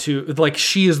one to, like,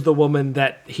 she is the woman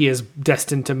that he is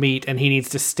destined to meet, and he needs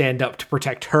to stand up to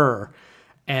protect her.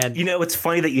 And it's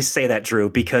funny that you say that, Drew,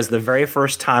 because the very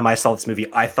first time I saw this movie,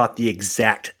 I thought the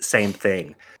exact same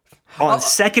thing. On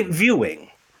second viewing,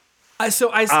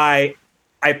 I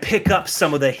pick up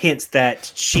some of the hints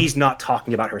that she's not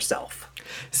talking about herself.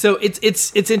 So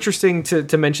it's interesting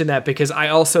to mention that, because I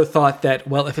also thought that,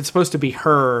 well, if it's supposed to be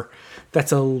her,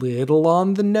 that's a little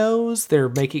on the nose.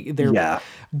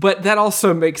 But that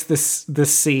also makes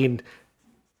this scene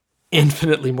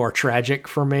infinitely more tragic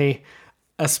for me,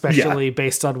 especially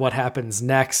based on what happens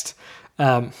next.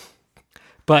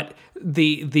 But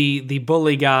the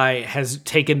bully guy has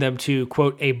taken them to,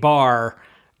 quote, a bar,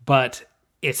 but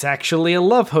it's actually a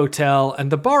love hotel,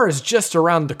 and the bar is just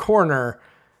around the corner.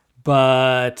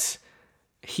 But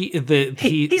he's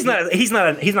not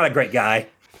a great guy.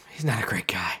 He's not a great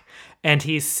guy, and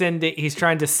he's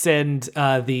trying to send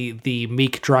the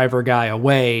meek driver guy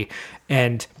away,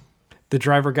 and the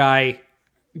driver guy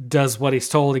does what he's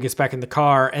told. He gets back in the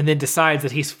car and then decides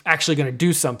that he's actually going to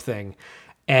do something,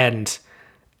 and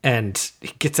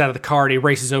he gets out of the car and he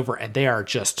races over, and they are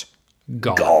just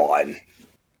gone.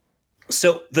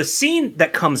 So the scene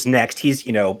that comes next, he's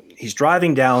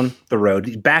driving down the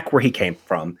road back where he came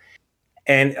from,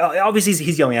 and obviously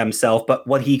he's yelling at himself, but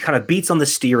what he kind of beats on the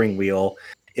steering wheel,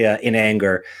 in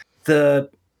anger, the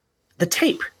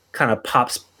tape kind of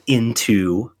pops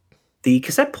into the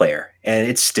cassette player, and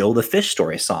it's still the Fish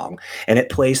Story song, and it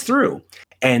plays through,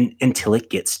 and until it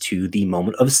gets to the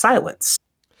moment of silence.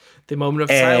 The moment of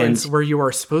silence where you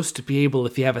are supposed to be able,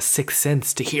 if you have a sixth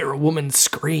sense, to hear a woman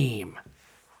scream.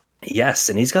 Yes,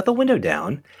 and he's got the window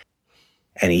down,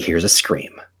 and he hears a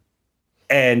scream.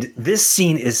 And this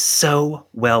scene is so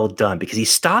well done because he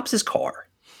stops his car,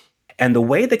 and the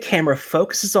way the camera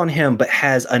focuses on him but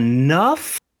has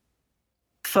enough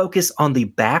focus on the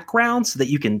background so that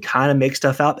you can kind of make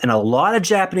stuff out. In a lot of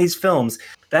Japanese films,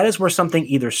 that is where something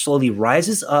either slowly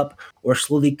rises up or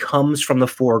slowly comes from the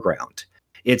foreground.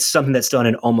 It's something that's done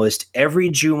in almost every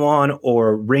Ju-on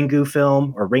or Ringu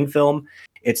film or Ring film.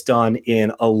 It's done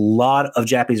in a lot of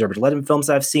Japanese urban legend films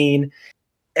I've seen.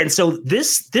 And so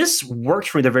this worked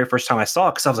for me the very first time I saw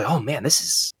it, because I was like, oh man,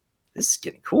 this is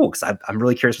getting cool, because I'm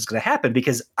really curious what's going to happen,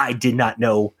 because I did not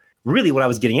know really what I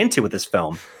was getting into with this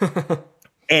film.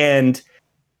 And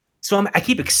so I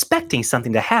keep expecting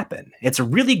something to happen. It's a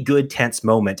really good tense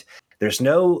moment. There's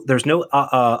no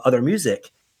other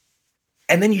music,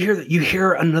 and then you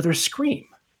hear another scream,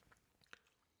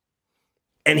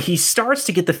 and he starts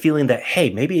to get the feeling that, hey,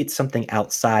 maybe it's something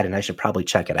outside, and I should probably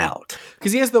check it out.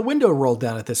 Because he has the window rolled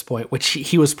down at this point, which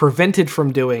he was prevented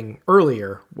from doing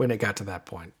earlier when it got to that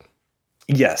point.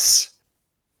 Yes,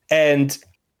 and.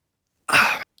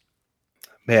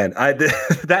 Man,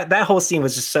 that whole scene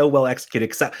was just so well executed.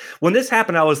 Because when this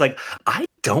happened, I was like, I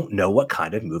don't know what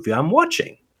kind of movie I'm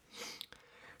watching.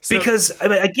 Because, I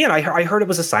mean, again, I heard it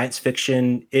was a science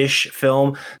fiction-ish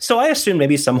film, so I assumed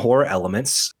maybe some horror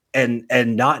elements, and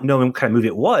not knowing what kind of movie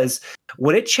it was,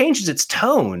 when it changes its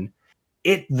tone,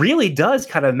 it really does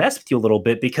kind of mess with you a little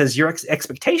bit, because your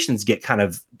expectations get kind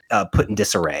of put in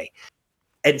disarray.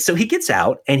 And so he gets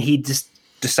out, and he just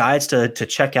decides to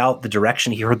check out the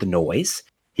direction he heard the noise.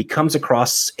 He comes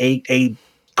across a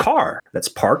car that's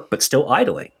parked but still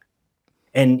idling,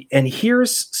 and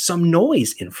hears some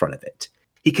noise in front of it.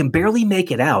 He can barely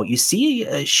make it out. You see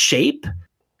a shape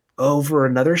over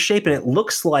another shape, and it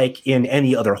looks like in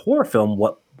any other horror film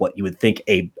what you would think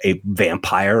a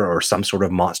vampire or some sort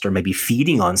of monster maybe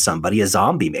feeding on somebody, a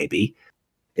zombie maybe.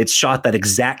 It's shot that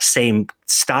exact same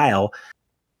style,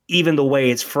 even the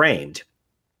way it's framed,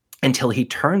 until he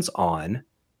turns on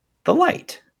the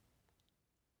light.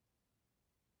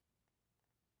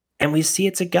 And we see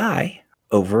it's a guy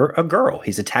over a girl.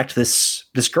 He's attacked this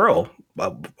girl.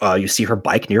 You see her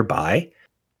bike nearby,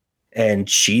 and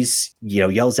she's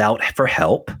yells out for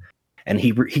help. And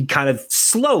he kind of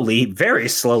very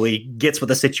slowly gets what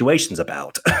the situation's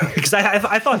about. Because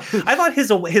I thought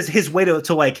his way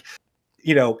to like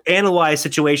analyze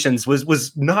situations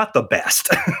was not the best.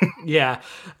 Yeah.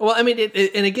 Well, I mean,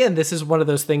 and again, this is one of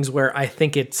those things where I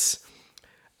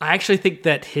actually think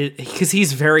that because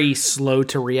he's very slow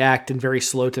to react and very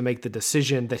slow to make the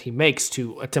decision that he makes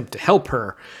to attempt to help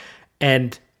her.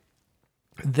 And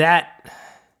that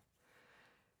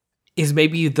is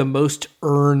maybe the most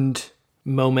earned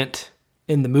moment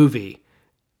in the movie,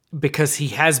 because he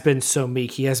has been so meek.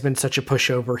 He has been such a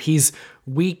pushover. He's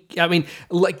weak. I mean,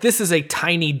 like, this is a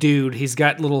tiny dude. He's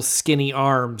got little skinny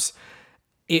arms.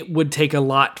 It would take a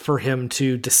lot for him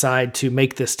to decide to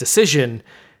make this decision,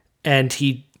 and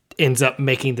he ends up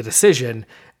making the decision,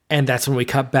 and that's when we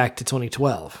cut back to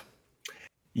 2012.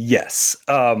 Yes.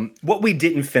 What we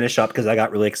didn't finish up, because I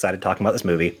got really excited talking about this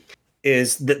movie,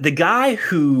 is the guy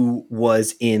who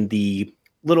was in the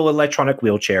little electronic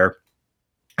wheelchair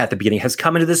at the beginning has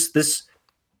come into this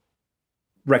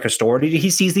record store. He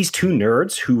sees these two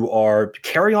nerds who are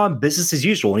carrying on business as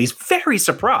usual, and he's very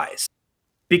surprised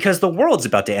because the world's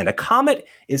about to end. A comet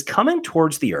is coming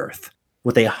towards the Earth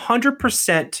with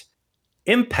 100%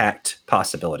 impact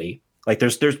possibility. Like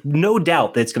there's no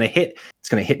doubt that it's going to hit. It's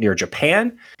going to hit near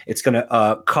Japan. It's going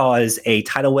to cause a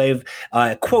tidal wave,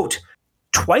 quote,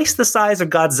 twice the size of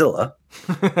Godzilla.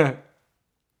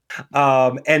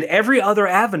 And every other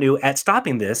avenue at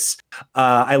stopping this.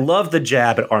 I love the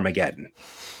jab at Armageddon.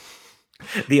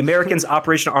 The Americans'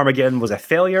 Operation Armageddon was a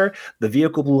failure. The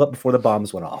vehicle blew up before the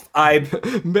bombs went off.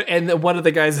 And one of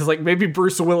the guys is like, maybe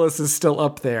Bruce Willis is still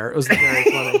up there. It was very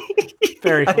funny.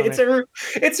 Very funny.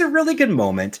 It's a really good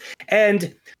moment.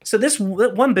 And so this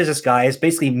one business guy is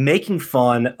basically making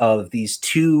fun of these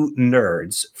two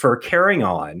nerds for carrying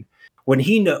on when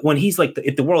he's like,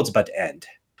 if the world's about to end.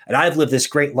 And I've lived this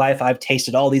great life. I've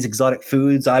tasted all these exotic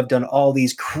foods. I've done all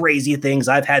these crazy things.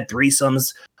 I've had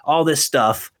threesomes, all this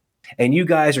stuff. And you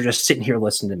guys are just sitting here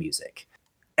listening to music.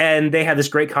 And they have this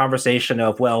great conversation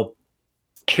of, well,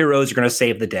 heroes are going to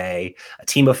save the day, a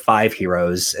team of 5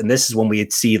 heroes. And this is when we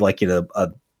see like,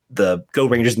 a the Go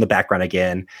Rangers in the background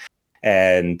again,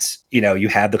 and you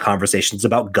have the conversations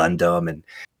about Gundam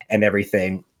and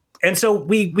everything. And so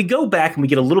we go back and we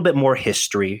get a little bit more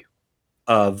history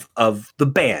of the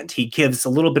band. He gives a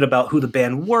little bit about who the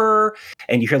band were,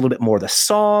 and you hear a little bit more of the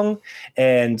song,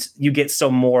 and you get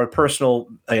some more personal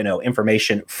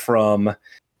information from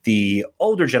the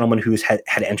older gentleman who's had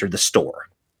entered the store.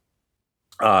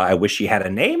 I wish he had a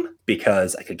name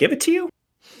because I could give it to you.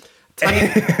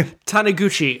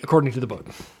 Taniguchi, according to the book.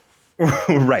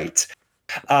 Right.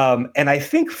 And I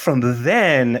think from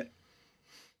then,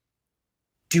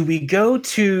 do we go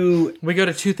to... We go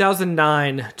to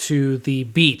 2009 to the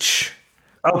beach.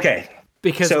 Okay.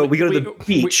 Because so we go to the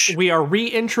beach. We are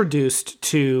reintroduced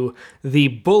to the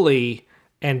bully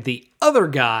and the other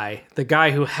guy, the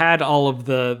guy who had all of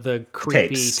the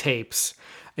creepy tapes.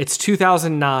 It's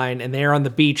 2009, and they are on the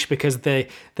beach because they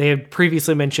had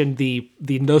previously mentioned the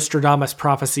Nostradamus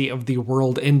prophecy of the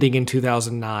world ending in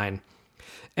 2009.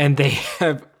 And they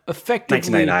have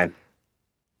effectively... 1999.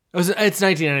 It's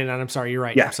 1999. I'm sorry. You're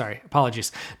right. Yeah. I'm sorry.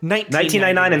 Apologies.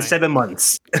 1999 and 7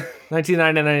 months.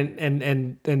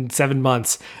 1999 and 7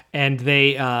 months. And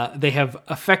they have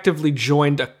effectively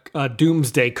joined a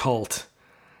doomsday cult.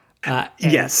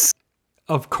 Yes.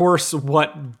 Of course,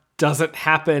 what doesn't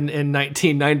happen in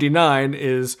 1999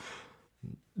 is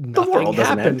nothing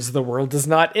happens. The world does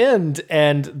not end,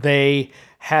 and they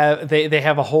have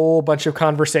a whole bunch of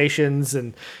conversations,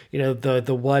 and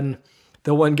the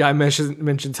one guy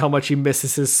mentions how much he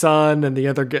misses his son, and the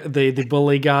other the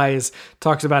bully guy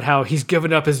talks about how he's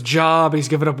given up his job, he's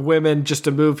given up women just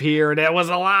to move here, and it was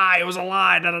a lie,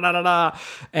 da da da da da,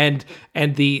 and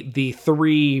the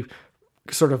three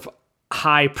sort of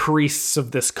high priests of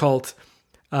this cult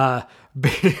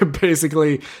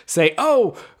basically say,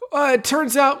 it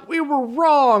turns out we were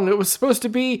wrong. It was supposed to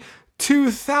be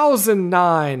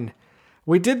 2009.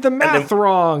 We did the math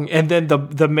wrong. And then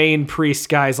the main priest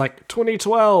guy's like,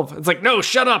 2012. It's like, no,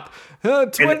 shut up.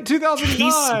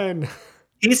 2009.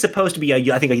 He's supposed to be,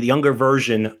 I think, a younger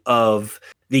version of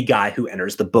the guy who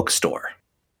enters the bookstore.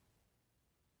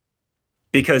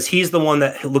 Because he's the one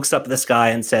that looks up at this guy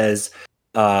and says,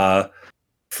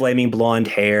 flaming blonde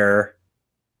hair.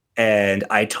 And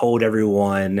I told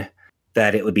everyone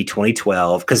that it would be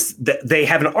 2012 because they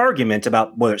have an argument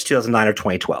about whether it's 2009 or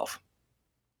 2012.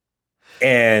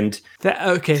 And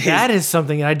that is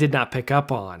something I did not pick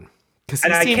up on.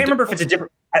 And I can't remember if it's a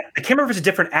different. I can't remember if it's a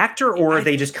different actor or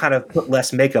they just kind of put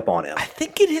less makeup on him. I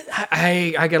think it is.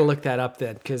 I got to look that up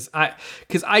then because I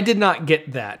did not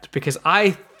get that because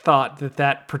I thought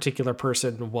that particular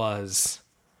person was.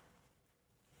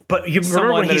 But you remember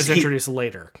someone when that is introduced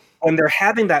later. When they're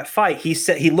having that fight,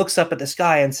 he looks up at the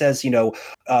sky and says, it'll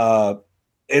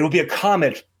be a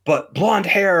comet, but blonde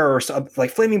hair or something,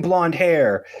 like flaming blonde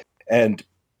hair. And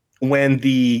when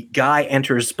the guy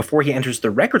before he enters the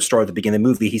record store at the beginning of the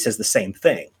movie, he says the same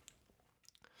thing.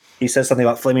 He says something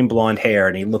about flaming blonde hair,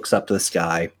 and he looks up to the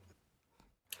sky.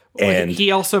 And he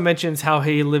also mentions how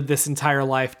he lived this entire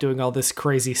life doing all this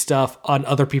crazy stuff on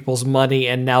other people's money,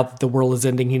 and now that the world is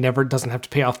ending, he never doesn't have to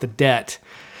pay off the debt.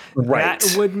 Right.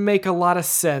 That would make a lot of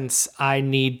sense. I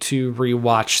need to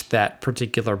rewatch that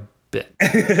particular bit.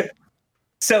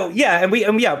 So yeah, I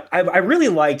really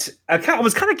liked. I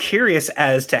was kind of curious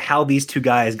as to how these two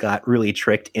guys got really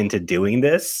tricked into doing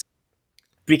this,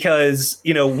 because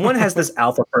one has this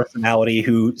alpha personality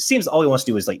who seems all he wants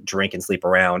to do is like drink and sleep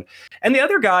around, and the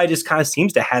other guy just kind of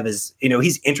seems to have his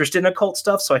he's interested in occult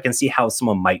stuff. So I can see how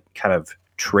someone might kind of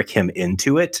trick him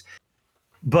into it.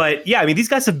 But yeah, I mean, these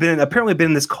guys have apparently been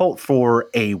in this cult for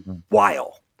a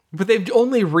while. But they've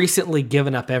only recently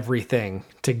given up everything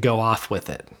to go off with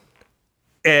it.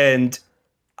 And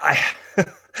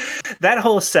that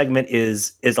whole segment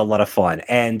is a lot of fun.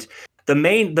 And the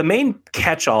main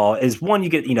catch-all is, one, you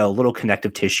get a little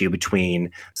connective tissue between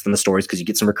some of the stories because you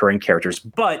get some recurring characters,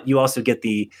 but you also get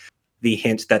the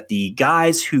hint that the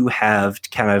guys who have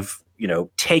kind of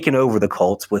taken over the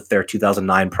cult with their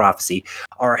 2009 prophecy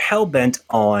are hell-bent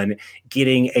on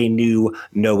getting a new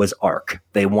Noah's Ark.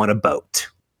 They want a boat.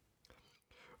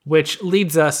 Which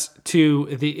leads us to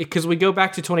because we go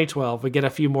back to 2012, we get a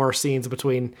few more scenes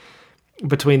between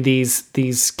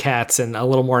these cats and a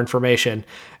little more information.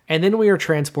 And then we are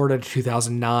transported to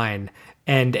 2009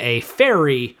 and a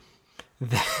ferry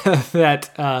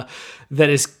that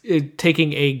is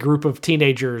taking a group of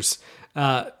teenagers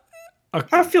on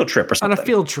a field trip or something. On a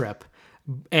field trip.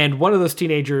 And one of those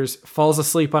teenagers falls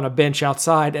asleep on a bench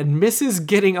outside and misses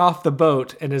getting off the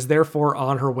boat and is therefore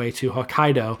on her way to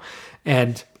Hokkaido.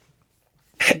 And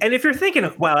if you're thinking,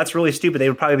 wow, that's really stupid, they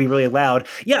would probably be really loud.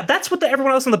 Yeah, that's what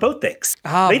everyone else on the boat thinks.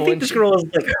 They think this girl is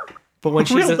like... But when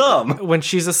she's Real dumb. when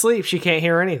she's asleep, she can't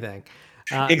hear anything.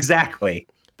 Exactly.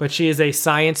 But she is a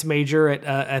science major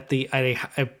at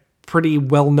a pretty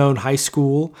well-known high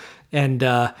school, and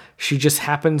she just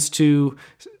happens to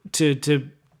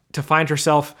find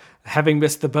herself having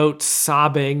missed the boat,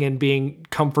 sobbing and being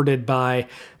comforted by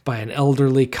an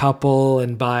elderly couple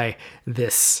and by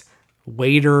this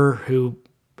waiter who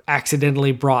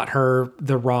accidentally brought her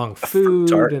the wrong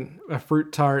food and a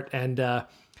fruit tart. And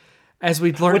as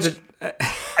we learned,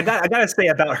 I gotta say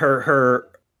about her.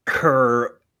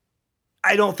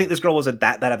 I don't think this girl was that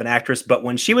bad of an actress, but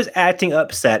when she was acting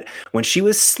upset, when she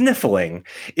was sniffling,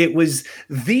 it was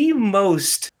the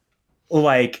most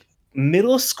like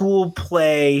middle school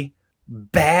play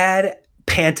bad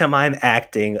pantomime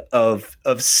acting of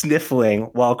sniffling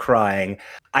while crying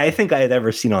I think I had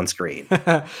ever seen on screen.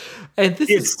 And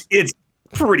it's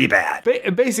pretty bad.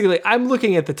 Basically, I'm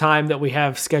looking at the time that we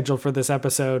have scheduled for this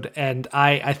episode, and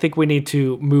I think we need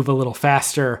to move a little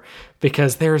faster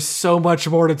because there's so much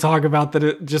more to talk about that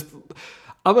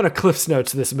I'm going to Cliff's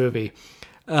Notes this movie.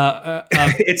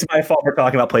 It's my fault for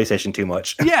talking about PlayStation too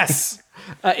much. Yes,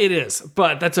 it is,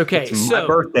 but that's okay. It's my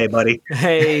birthday, buddy.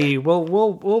 Hey,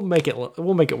 we'll make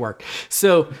it work.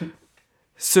 So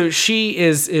she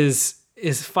is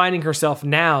finding herself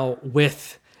now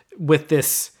with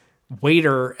this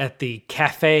waiter at the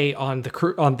cafe on the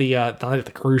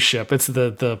cruise ship. It's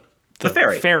the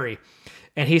ferry,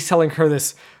 and he's telling her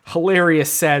this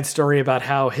hilarious, sad story about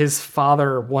how his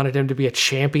father wanted him to be a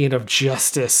champion of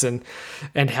justice, and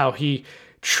how he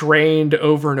trained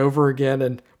over and over again,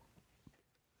 and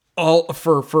all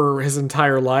for his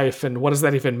entire life. And what does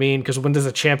that even mean? Because when does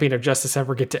a champion of justice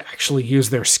ever get to actually use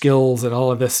their skills and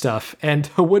all of this stuff? And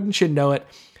wouldn't you know it,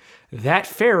 that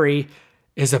ferry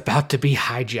is about to be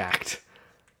hijacked.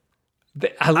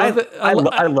 I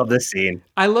love this scene.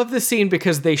 I love this scene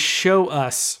because they show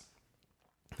us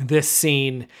this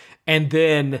scene, and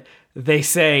then they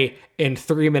say in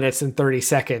 3 minutes and 30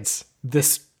 seconds,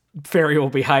 this ferry will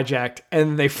be hijacked,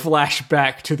 and they flash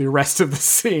back to the rest of the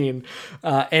scene,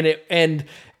 and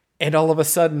all of a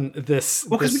sudden this.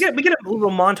 Well, because we get a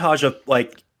little montage of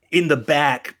like in the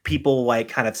back, people like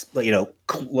kind of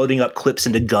loading up clips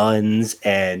into guns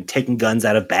and taking guns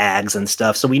out of bags and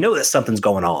stuff. So we know that something's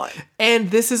going on.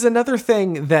 And this is another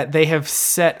thing that they have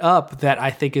set up that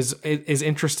I think is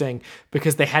interesting,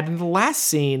 because they had in the last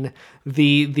scene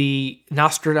the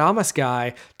Nostradamus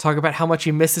guy talk about how much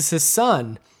he misses his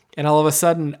son, and all of a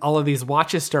sudden all of these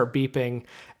watches start beeping,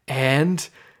 and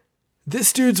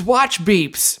this dude's watch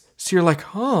beeps. So you're like,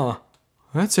 huh,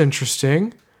 that's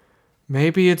interesting.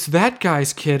 Maybe it's that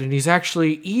guy's kid and he's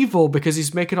actually evil because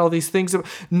he's making all these things.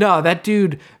 No, that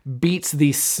dude beats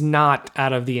the snot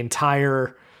out of the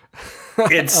entire.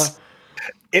 It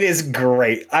is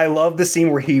great. I love the scene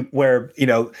where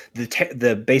basically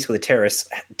the terrorists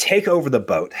take over the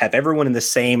boat, have everyone in the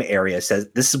same area, says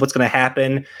this is what's going to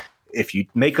happen. If you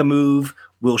make a move,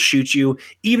 we'll shoot you.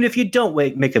 Even if you don't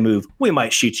make a move, we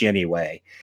might shoot you anyway.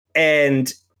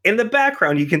 And in the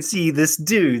background, you can see this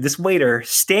dude, this waiter,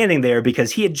 standing there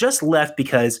because he had just left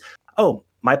because,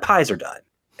 my pies are done.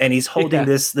 And he's holding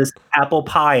this apple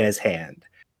pie in his hand.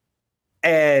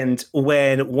 And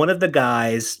when one of the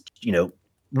guys,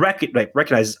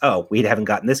 recognizes, we haven't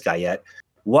gotten this guy yet,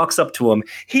 walks up to him,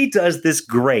 he does this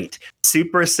great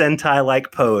Super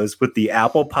Sentai-like pose with the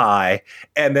apple pie,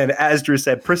 and then, as Drew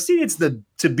said, proceeds to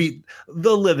beat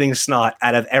the living snot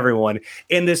out of everyone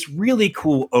in this really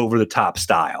cool over-the-top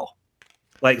style.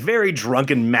 Like, very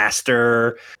drunken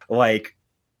master, like...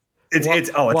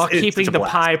 While keeping the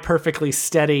pie perfectly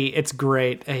steady. It's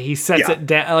great. He sets it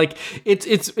down. Like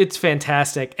it's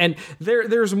fantastic. And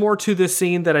there's more to this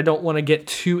scene that I don't want to get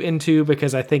too into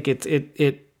because I think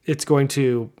it's going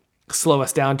to slow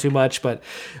us down too much. But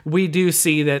we do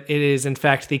see that it is in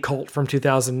fact the cult from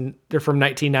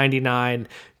 1999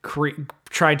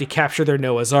 tried to capture their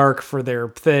Noah's Ark for their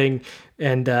thing,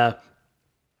 and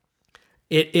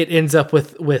it ends up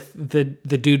with the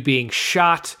dude being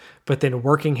shot, but then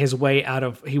working his way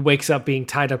he wakes up being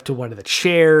tied up to one of the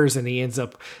chairs, and he ends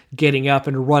up getting up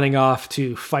and running off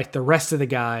to fight the rest of the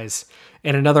guys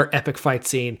in another epic fight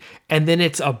scene. And then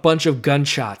it's a bunch of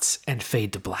gunshots and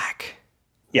fade to black.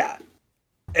 Yeah.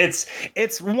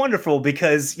 It's wonderful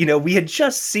because, we had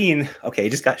just seen, he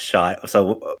just got shot.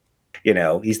 So,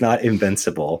 he's not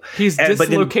invincible. He's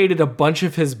dislocated a bunch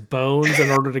of his bones in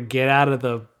order to get out of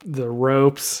the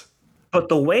ropes. But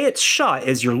the way it's shot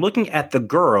is you're looking at the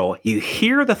girl, you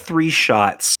hear the 3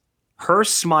 shots, her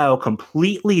smile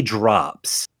completely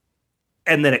drops,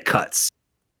 and then it cuts.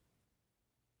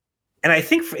 And I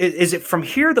think, is it from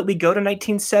here that we go to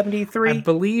 1973? I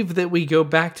believe that we go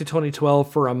back to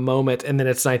 2012 for a moment, and then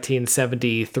it's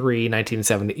 1973,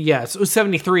 1970. Yeah, so it was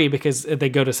 73 because they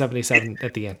go to 77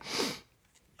 at the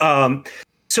end.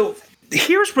 So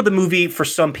here's where the movie, for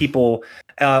some people,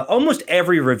 almost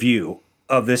every review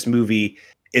of this movie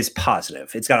is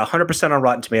positive. It's got 100% on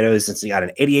Rotten Tomatoes. It's got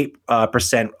an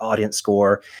 88% audience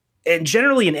score. And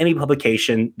generally in any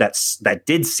publication that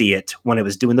did see it when it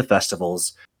was doing the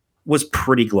festivals was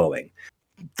pretty glowing.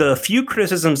 The few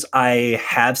criticisms I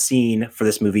have seen for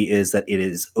this movie is that it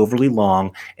is overly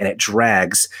long and it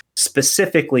drags.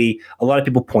 Specifically, a lot of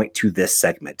people point to this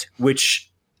segment,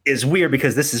 which is weird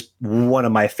because this is one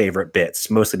of my favorite bits,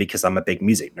 mostly because I'm a big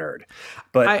music nerd.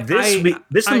 But movie,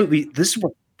 this is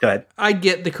what. Go ahead. I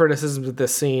get the criticisms of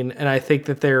this scene, and I think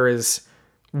that there is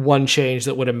one change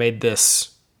that would have made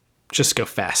this just go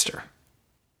faster.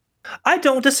 I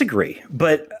don't disagree,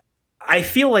 but I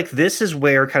feel like this is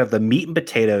where kind of the meat and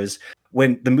potatoes,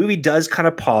 when the movie does kind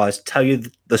of pause, tell you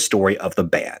the story of the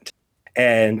band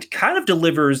and kind of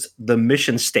delivers the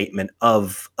mission statement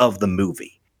of the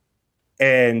movie.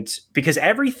 And because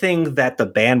everything that the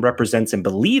band represents and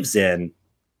believes in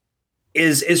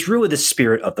is really the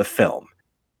spirit of the film.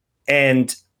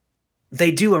 And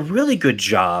they do a really good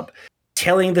job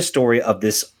telling the story of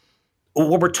this,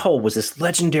 what we're told was this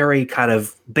legendary kind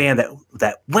of band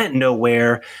that went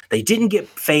nowhere. They didn't get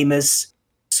famous,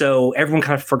 so everyone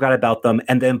kind of forgot about them.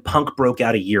 And then punk broke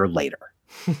out a year later.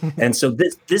 And so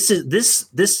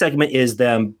this segment is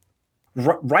them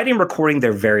writing and recording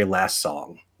their very last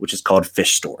song, which is called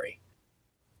Fish Story.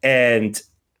 And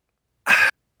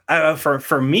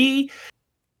for me,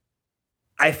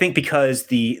 I think because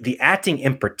the acting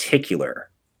in particular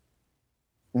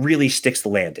really sticks the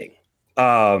landing.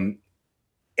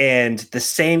 And the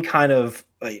same kind of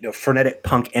frenetic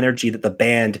punk energy that the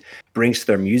band brings to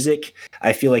their music,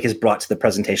 I feel like is brought to the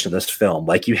presentation of this film.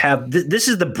 Like you have, this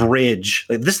is the bridge,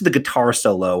 like this is the guitar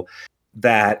solo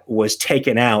that was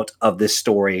taken out of this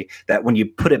story that when you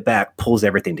put it back, pulls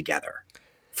everything together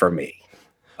for me.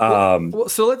 Well,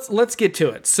 so let's get to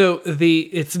it. So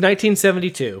it's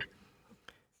 1972.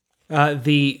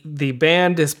 The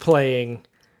band is playing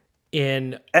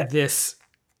in this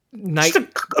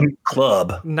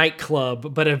nightclub,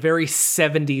 but a very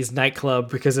 70s nightclub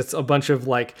because it's a bunch of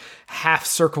like half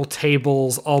circle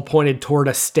tables all pointed toward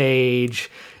a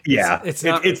stage. Yeah, it's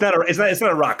not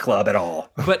a rock club at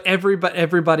all. But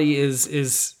everybody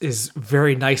is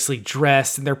very nicely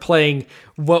dressed, and they're playing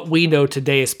what we know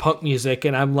today as punk music.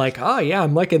 And I'm like, oh yeah,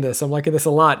 I'm liking this a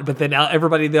lot. But then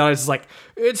everybody in the audience is like,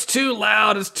 it's too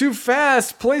loud, it's too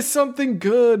fast. Play something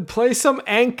good. Play some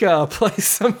Anka. Play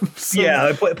some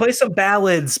play some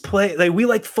ballads. We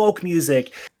like folk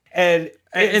music, and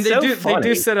they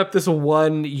do set up this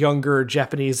one younger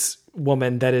Japanese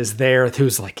woman that is there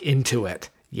who's like into it.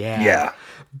 Yeah.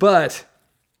 But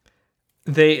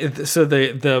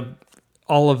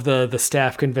all of the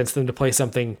staff convinced them to play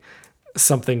something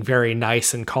very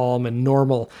nice and calm and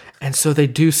normal. And so they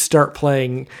do start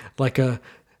playing like a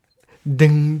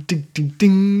ding ding ding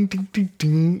ding ding ding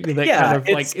ding.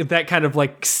 That kind of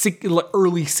like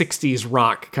early 60s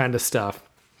rock kind of stuff.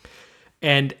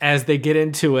 And as they get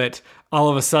into it, all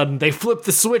of a sudden they flip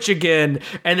the switch again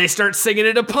and they start singing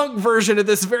in a punk version of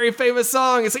this very famous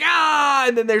song. It's like,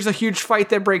 and then there's a huge fight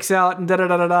that breaks out and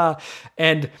da-da-da-da-da.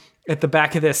 And at the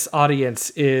back of this audience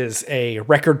is a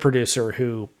record producer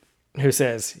who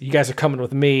says, you guys are coming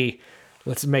with me.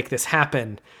 Let's make this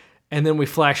happen. And then we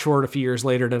flash forward a few years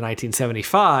later to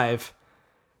 1975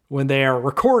 when they are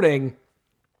recording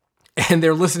and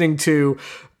they're listening to,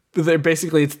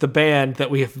 it's the band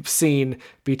that we have seen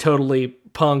be totally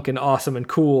punk and awesome and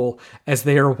cool as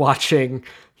they are watching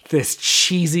this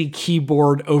cheesy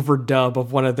keyboard overdub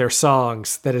of one of their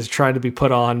songs that is trying to be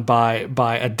put on by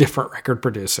a different record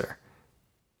producer.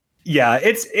 Yeah,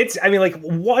 it's I mean, like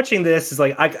watching this is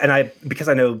like because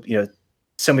I know,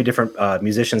 so many different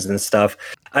musicians and stuff.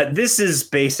 This is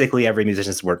basically every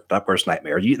musician's worst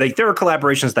nightmare. There are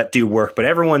collaborations that do work, but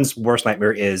everyone's worst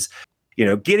nightmare is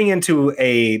getting into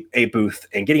a booth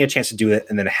and getting a chance to do it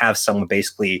and then have someone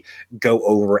basically go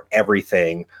over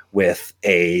everything with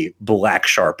a black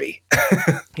Sharpie.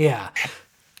 Yeah.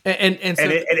 And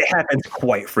it happens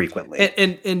quite frequently.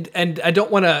 And I don't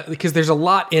want to, because there's a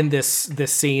lot in this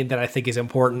scene that I think is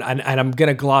important, and I'm going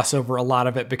to gloss over a lot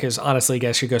of it because honestly, you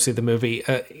guys should go see the movie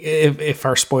if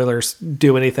our spoilers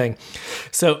do anything.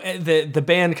 So the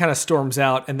band kind of storms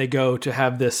out and they go to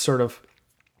have this sort of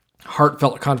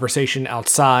heartfelt conversation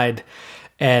outside,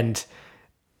 and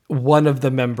one of the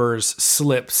members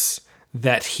slips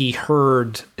that he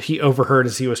overheard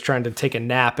as he was trying to take a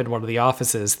nap in one of the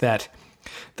offices, that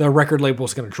the record label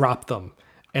was going to drop them,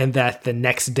 and that the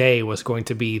next day was going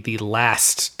to be the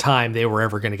last time they were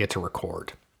ever going to get to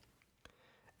record.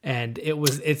 And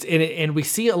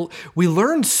we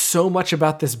learned so much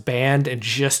about this band in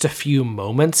just a few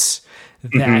moments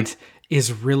that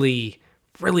is really,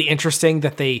 really interesting,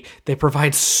 that they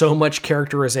provide so much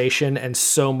characterization and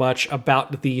so much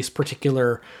about these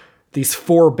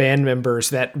four band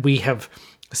members that we have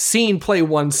seen play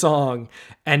one song,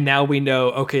 and now we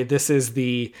know, okay, this is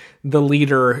the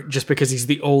leader just because he's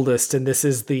the oldest, and this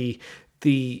is the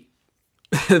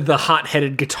the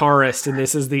hot-headed guitarist, and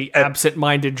this is the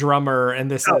absent-minded drummer,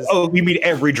 and this is we meet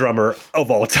every drummer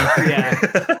of all time.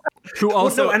 Yeah. Who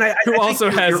also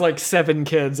has like 7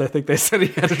 kids. I think they said he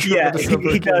had a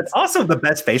he does. Also the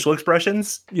best facial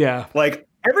expressions. Yeah. Like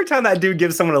every time that dude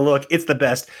gives someone a look, it's the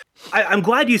best. I'm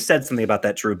glad you said something about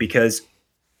that, Drew, because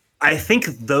I think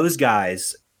those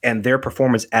guys and their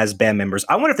performance as band members,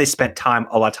 I wonder if they spent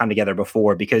a lot of time together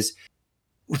before, because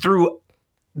through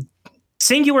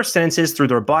singular sentences, through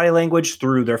their body language,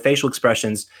 through their facial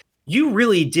expressions, you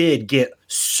really did get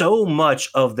so much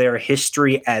of their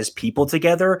history as people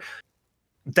together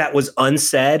that was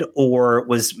unsaid or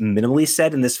was minimally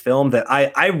said in this film, that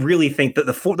I really think that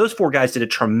those 4 guys did a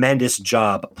tremendous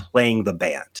job playing the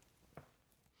band.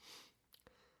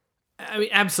 I mean,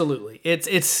 absolutely.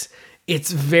 It's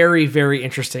very, very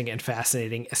interesting and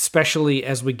fascinating, especially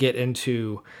as we get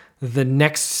into the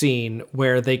next scene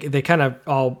where they kind of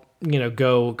all,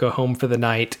 go home for the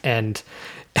night, and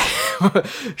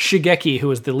Shigeki, who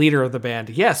is the leader of the band,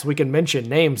 yes, we can mention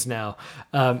names now.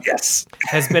 Yes,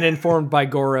 has been informed by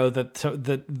Goro, that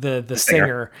the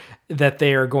singer, that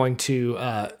they are going to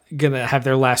gonna have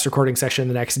their last recording session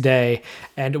the next day.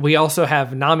 And we also have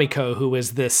Namiko, who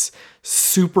is this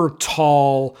super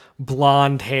tall,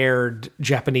 blonde-haired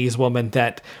Japanese woman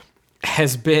that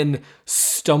has been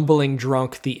stumbling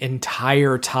drunk the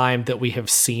entire time that we have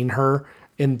seen her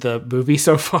in the movie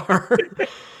so far.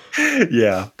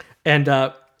 Yeah. And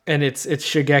it's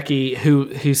Shigeki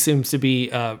who seems to be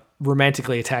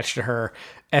romantically attached to her,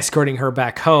 escorting her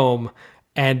back home.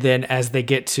 And then as they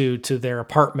get to their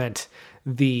apartment,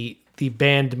 the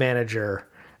band manager,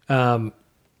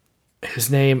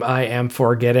 whose name I am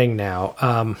forgetting now.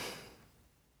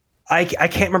 I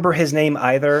can't remember his name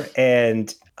either.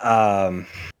 And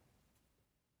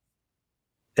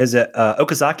is it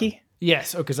Okazaki?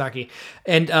 Yes, Okazaki.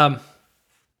 And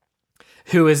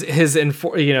who is his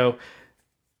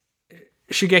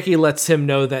Shigeki lets him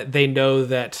know that they know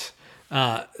that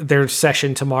their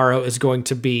session tomorrow is going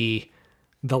to be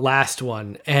the last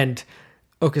one. And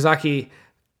Okazaki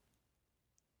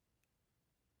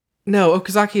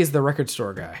is the record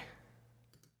store guy.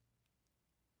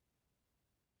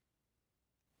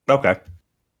 Okay.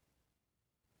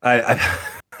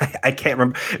 I can't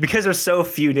remember, because there's so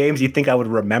few names you'd think I would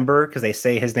remember, because they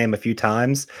say his name a few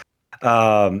times.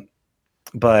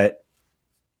 But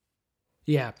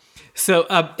yeah. So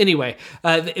anyway,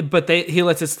 but he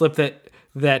lets it slip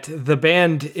that the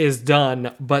band is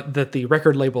done, but that the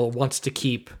record label wants to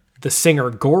keep the singer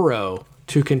Goro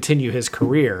to continue his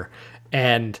career.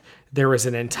 And there was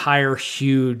an entire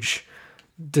huge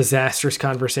disastrous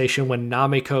conversation when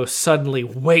Namiko suddenly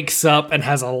wakes up and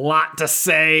has a lot to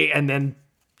say, and then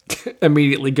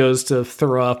immediately goes to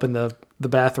throw up in the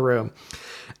bathroom.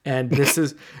 And this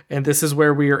is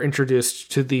where we are introduced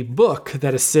to the book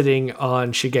that is sitting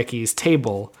on Shigeki's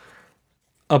table,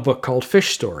 a book called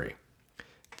Fish Story,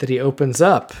 that he opens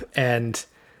up and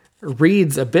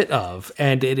reads a bit of,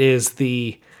 and it is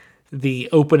the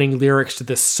opening lyrics to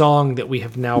this song that we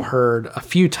have now heard a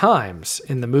few times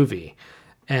in the movie,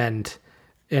 and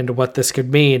what this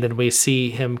could mean. And we see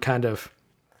him kind of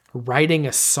writing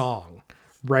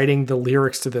the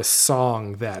lyrics to this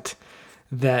song that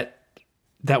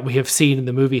we have seen in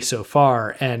the movie so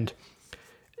far. And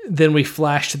then we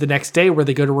flash to the next day where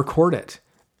they go to record it.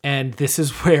 And this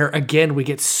is where, again, we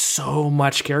get so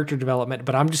much character development,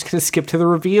 but I'm just going to skip to the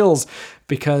reveals,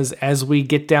 because as we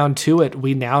get down to it,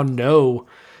 we now know,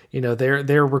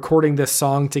 they're recording this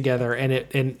song together,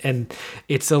 and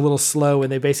it's a little slow,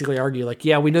 and they basically argue like,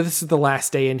 yeah, we know this is the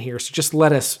last day in here, so just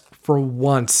let us for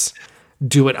once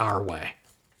do it our way.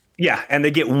 Yeah. And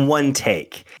they get one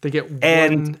take.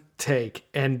 One take.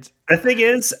 And the thing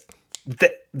is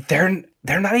that they're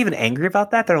not even angry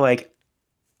about that. They're like,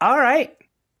 all right,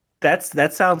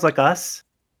 that sounds like us.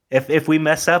 If we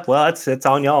mess up, well, it's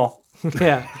on y'all.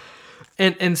 Yeah.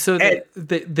 And so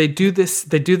they do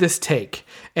this take.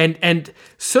 And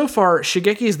so far,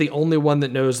 Shigeki is the only one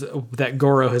that knows that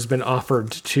Goro has been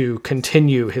offered to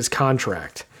continue his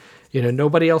contract. You know,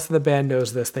 nobody else in the band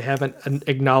knows this. They haven't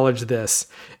acknowledged this.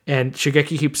 And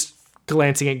Shigeki keeps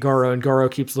glancing at Goro, and Goro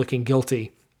keeps looking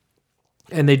guilty.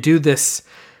 And they do this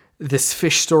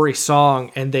Fish Story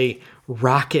song, and they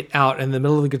rock it out. In the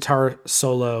middle of the guitar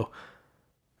solo,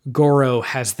 Goro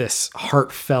has this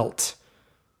heartfelt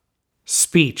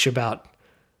speech about,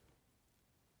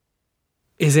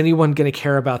 is anyone going to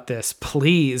care about this?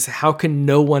 Please, how can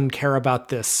no one care about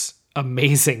this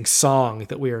amazing song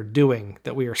that we are doing,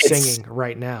 that we are singing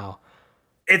right now?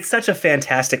 It's such a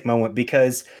fantastic moment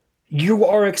because you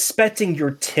are expecting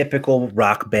your typical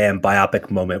rock band biopic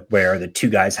moment where the two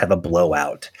guys have a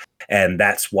blowout. And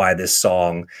that's why this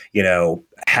song, you know,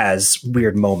 has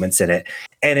weird moments in it.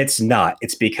 And it's not.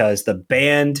 It's because the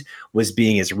band was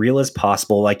being as real as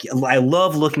possible. Like, I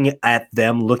love looking at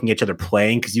them, looking at each other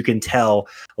playing, because you can tell,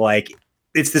 like,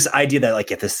 it's this idea that,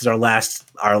 like, if this is our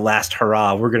last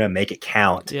hurrah, we're gonna make it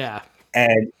count. Yeah.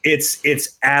 And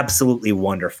it's absolutely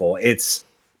wonderful. It's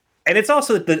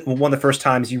also one of the first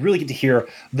times you really get to hear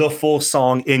the full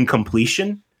song in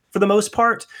completion, for the most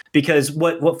part, because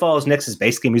what follows next is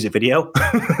basically a music video.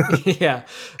 Yeah.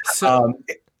 So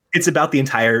it's about the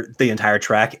entire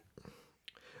track.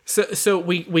 So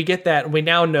we get that. We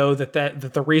now know that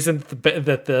the reason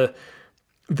that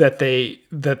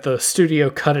the studio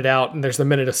cut it out and there's a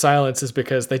minute of silence is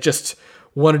because they just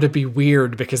wanted to be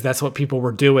weird, because that's what people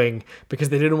were doing, because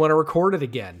they didn't want to record it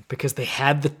again, because they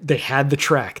had the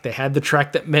track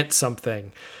that meant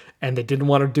something, and they didn't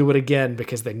want to do it again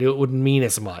because they knew it wouldn't mean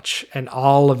as much, and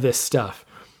all of this stuff.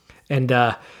 And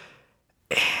that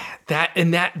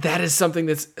is something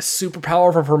that's super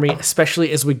powerful for me,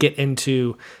 especially as we get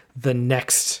into the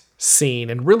next scene,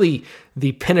 and really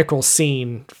the pinnacle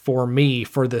scene for me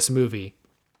for this movie.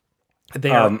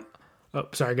 Oh,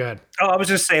 sorry, go ahead. Oh, I was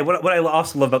just saying, what I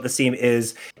also love about the scene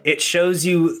is it shows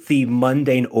you the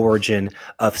mundane origin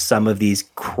of some of these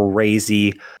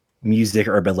crazy music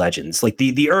urban legends. Like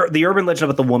the urban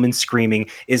legend about the woman screaming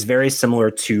is very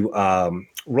similar to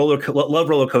Love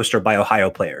Roller Coaster by Ohio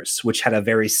Players, which had a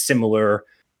very similar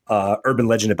urban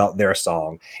legend about their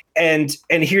song. And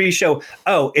here you show,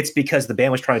 oh, it's because the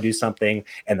band was trying to do something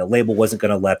and the label wasn't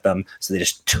going to let them, so they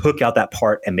just took out that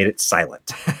part and made it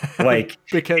silent. Like,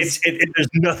 because there's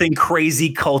nothing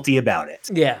crazy culty about it.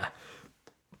 Yeah.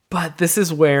 But this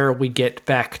is where we get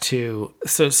back to,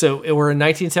 so we're in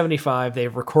 1975.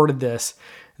 They've recorded this.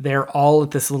 They're all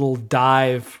at this little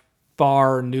dive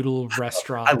bar noodle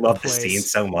restaurant. I love this scene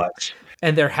so much.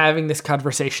 And they're having this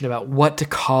conversation about what to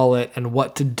call it and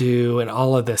what to do and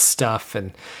all of this stuff.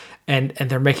 And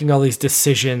they're making all these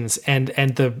decisions. And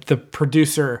the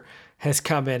producer has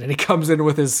come in, and he comes in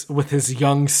with his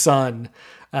young son,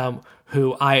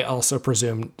 who I also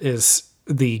presume is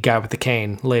the guy with the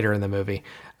cane later in the movie.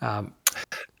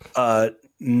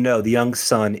 No, the young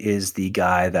son is the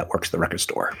guy that works at the record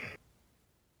store.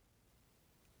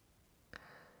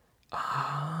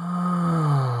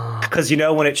 Because, you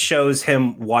know, when it shows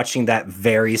him watching that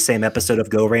very same episode of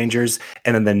Go Rangers,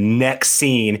 and then the next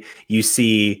scene, you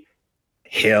see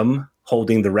him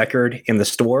holding the record in the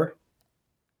store.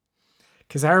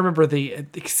 Because I remember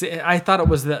I thought it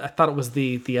was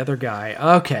the other guy.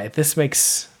 Okay, this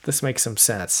makes some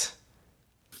sense.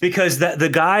 Because the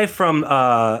guy from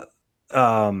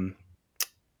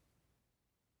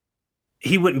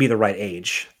he wouldn't be the right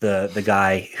age.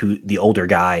 The older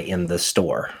guy in the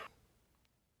store.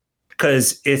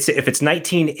 Because if it's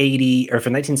 1980 or if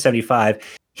it's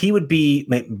 1975, he would be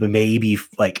maybe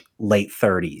like late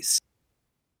 30s.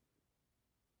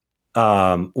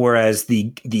 Whereas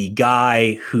the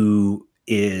guy who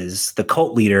is the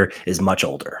cult leader is much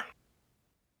older.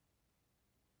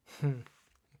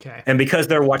 Okay. And because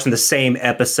they're watching the same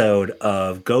episode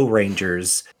of Go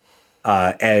Rangers,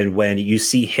 and when you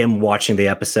see him watching the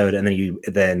episode, and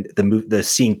then the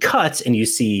scene cuts and you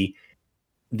see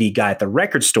the guy at the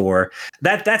record store,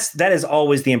 that is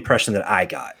always the impression that I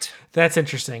got. That's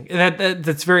interesting.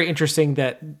 That's very interesting.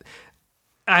 That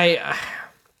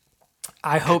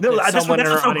I hope that someone in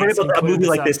our audience about a movie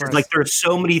like this. Like, there are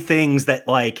so many things that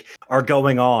like are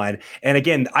going on, and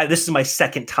again, this is my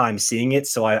second time seeing it,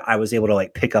 so I was able to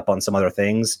like pick up on some other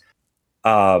things,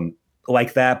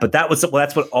 like that. But that's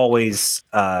what always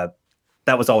that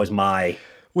was always my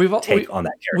take on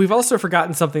that character. We've also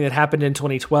forgotten something that happened in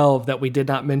 2012 that we did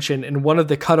not mention. In one of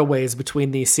the cutaways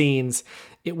between these scenes,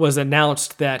 it was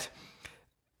announced that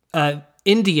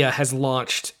India has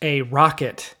launched a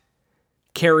rocket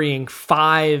carrying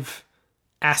 5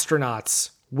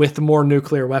 astronauts with more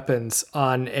nuclear weapons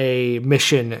on a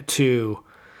mission to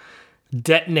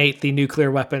detonate the nuclear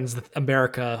weapons that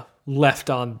America left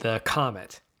on the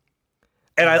comet.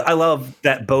 And I love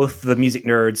that both the music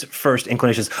nerds' first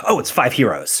inclination is, oh, it's 5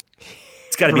 heroes.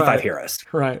 It's got to be 5 heroes.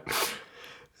 Right.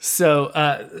 So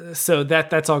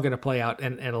that's all going to play out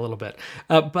in a little bit.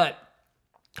 But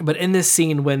in this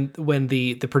scene, when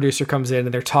the producer comes in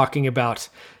and they're talking about,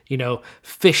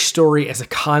 Fish Story as a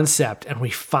concept, and we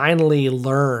finally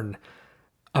learn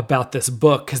about this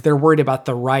book because they're worried about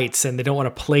the rights and they don't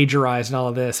want to plagiarize and all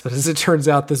of this. But as it turns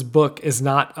out, this book is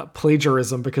not a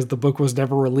plagiarism because the book was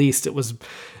never released. It was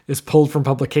pulled from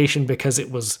publication because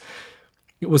it was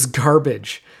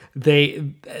garbage.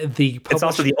 It's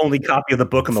also the only copy of the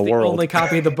book in the world. The only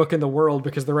copy of the book in the world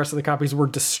because the rest of the copies were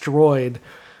destroyed.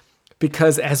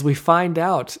 Because as we find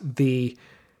out, the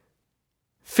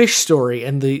Fish Story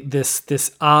and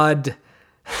this odd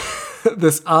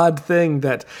thing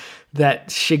that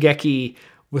Shigeki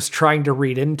was trying to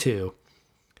read into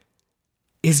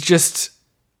is just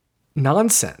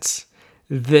nonsense.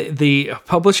 The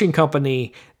publishing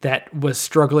company that was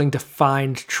struggling to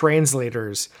find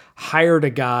translators hired a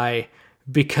guy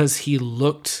because he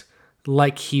looked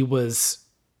like he was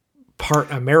part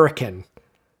American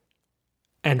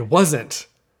and wasn't,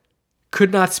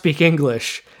 could not speak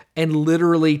English, and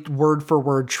literally word for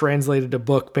word translated a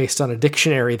book based on a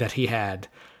dictionary that he had.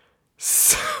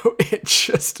 So it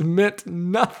just meant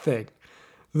nothing.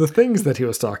 The things that he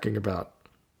was talking about.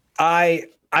 I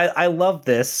love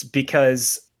this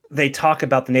because they talk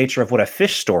about the nature of what a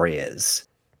fish story is.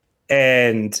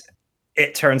 And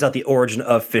it turns out the origin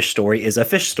of Fish Story is a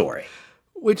fish story.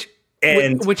 Which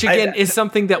again is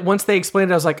something that once they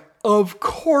explained it, I was like, of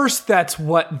course that's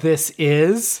what this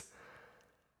is.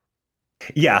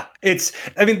 Yeah, that's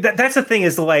the thing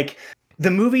is like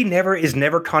the movie is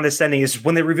never condescending. Is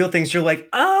when they reveal things, you're like,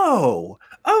 oh,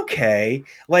 okay.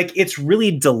 Like it's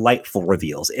really delightful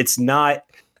reveals. It's not.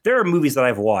 There are movies that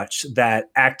I've watched that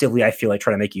actively I feel like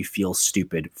try to make you feel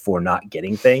stupid for not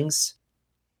getting things,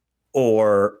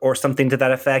 or something to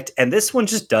that effect. And this one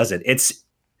just doesn't. It's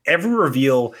every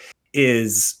reveal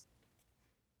is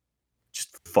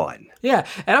just fun. Yeah,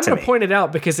 and I'm going to point it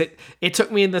out because it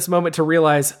took me in this moment to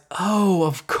realize, oh,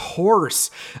 of course,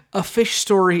 a fish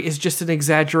story is just an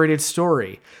exaggerated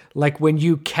story. Like when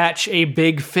you catch a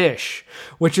big fish,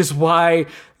 which is why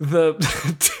the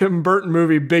Tim Burton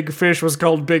movie Big Fish was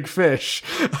called Big Fish.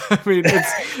 I mean,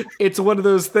 it's one of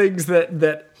those things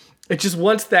that it just,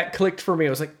 once that clicked for me, I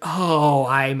was like, oh,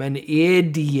 I'm an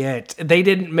idiot. They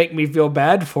didn't make me feel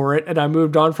bad for it, and I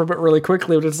moved on from it really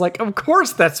quickly. But it's like, of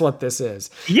course that's what this is.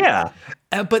 Yeah.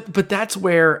 But that's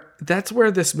where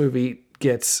this movie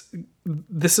gets,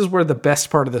 this is where the best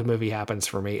part of the movie happens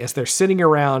for me, is they're sitting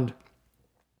around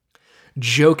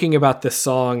joking about this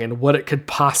song and what it could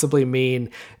possibly mean,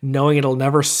 knowing it'll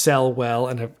never sell well,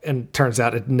 and turns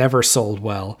out it never sold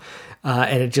well.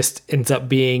 And it just ends up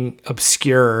being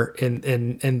obscure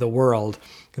in the world.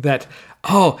 That,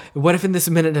 oh, what if in this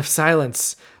minute of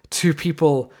silence, two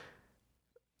people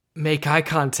make eye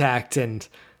contact and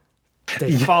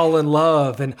they fall in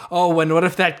love? And oh, and what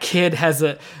if that kid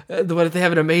what if they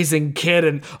have an amazing kid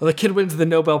and the kid wins the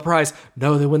Nobel Prize?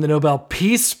 No, they win the Nobel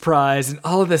Peace Prize, and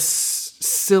all of this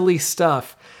silly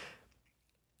stuff.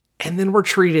 And then we're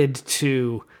treated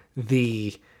to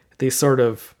the sort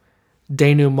of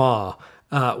denouement.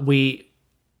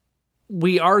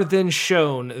 We are then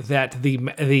shown that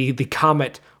the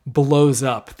comet blows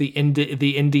up. The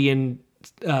Indian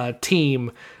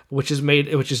team, which is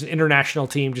an international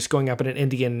team just going up in an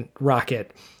Indian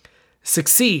rocket,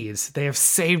 succeeds. They have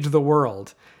saved the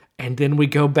world. And then we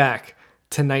go back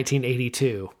to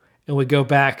 1982, and we go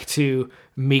back to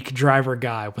meek driver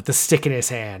guy with the stick in his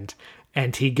hand.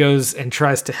 And he goes and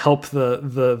tries to help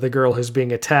the girl who's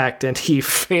being attacked, and he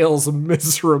fails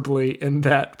miserably in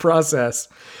that process.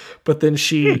 But then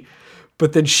she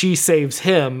saves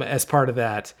him as part of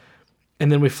that.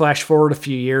 And then we flash forward a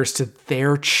few years to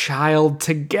their child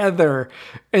together.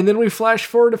 And then we flash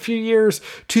forward a few years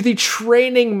to the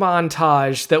training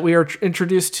montage that we are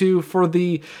introduced to for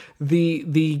the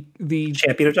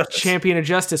Champion of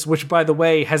Justice, which, by the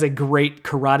way, has a great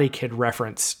Karate Kid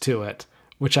reference to it,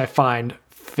 which I find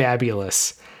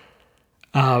fabulous.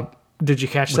 Did you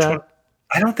catch that? One?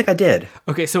 I don't think I did.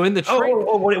 Okay, so in the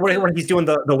when he's doing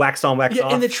the wax on, wax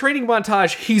off. In the training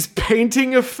montage, he's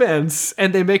painting a fence,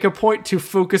 and they make a point to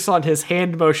focus on his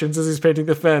hand motions as he's painting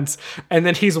the fence, and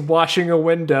then he's washing a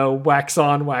window, wax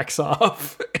on, wax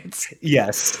off.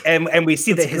 Yes, and we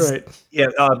see that his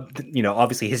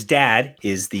obviously his dad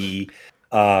is the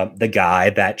guy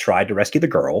that tried to rescue the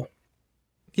girl.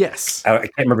 Yes. I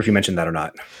can't remember if you mentioned that or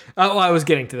not. Oh, I was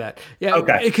getting to that. Yeah.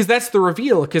 Okay. Because that's the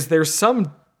reveal, because there's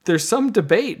some there's some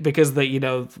debate because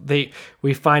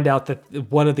we find out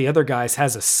that one of the other guys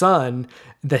has a son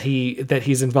that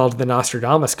he's involved in the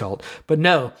Nostradamus cult. But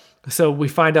no, so we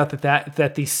find out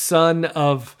that the son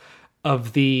of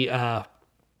the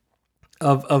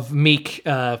Meek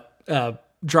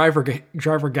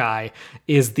driver guy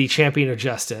is the champion of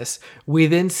justice. We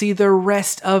then see the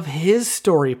rest of his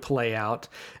story play out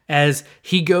as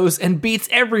he goes and beats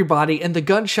everybody, and the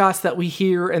gunshots that we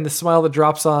hear and the smile that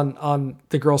drops on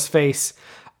the girl's face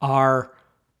are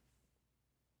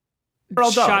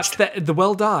shots that the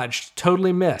well dodged,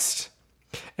 totally missed.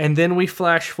 And then we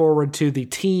flash forward to the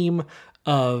team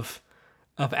of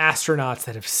astronauts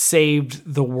that have saved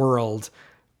the world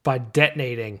by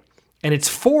detonating. And it's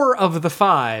 4 of the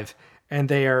 5, and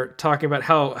they are talking about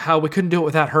how we couldn't do it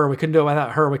without her, we couldn't do it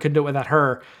without her, we couldn't do it without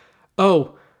her.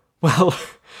 Oh, well,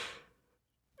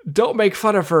 don't make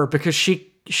fun of her because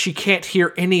she can't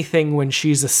hear anything when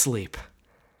she's asleep.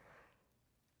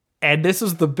 And this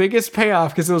was the biggest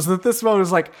payoff because it was at this moment, it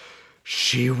was like,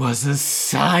 she was a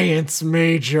science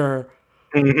major.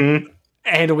 Mm-hmm.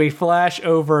 And we flash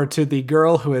over to the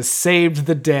girl who has saved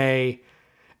the day.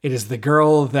 It is the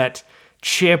girl that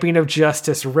Champion of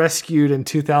Justice rescued in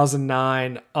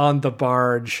 2009 on the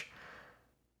barge.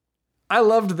 I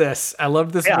loved this. I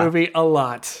loved this movie a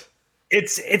lot.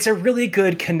 It's a really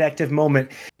good connective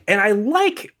moment. And I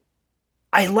like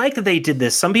that they did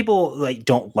this. Some people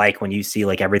don't like when you see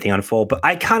everything unfold, but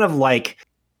I kind of like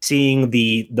seeing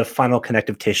the final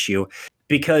connective tissue,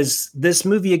 because this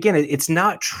movie, again, it's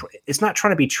not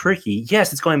trying to be tricky.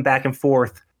 Yes, it's going back and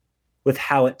forth with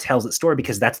how it tells its story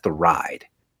because that's the ride.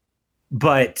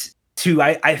 But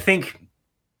I think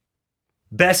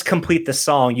best complete the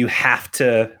song, you have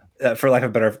to, for lack of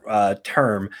a better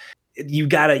term, you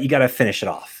gotta finish it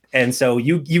off. And so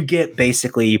you get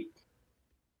basically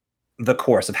the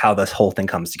course of how this whole thing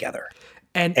comes together.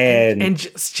 And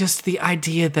just the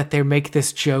idea that they make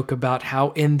this joke about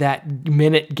how in that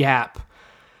minute gap,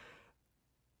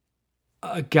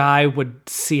 a guy would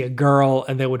see a girl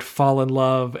and they would fall in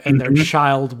love, and their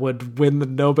child would win the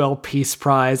Nobel Peace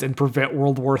Prize and prevent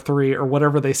World War III or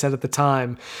whatever they said at the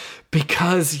time.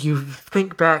 Because you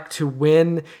think back to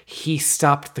when he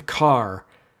stopped the car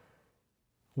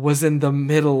was in the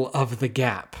middle of the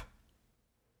gap.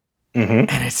 Mm-hmm.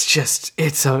 And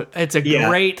it's a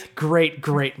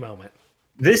great moment.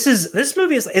 This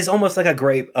movie is almost like a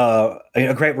great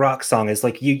rock song. Is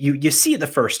like you see it the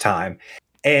first time,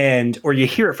 or you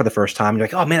hear it for the first time, and you're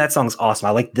like, oh man, that song's awesome.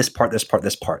 I like this part.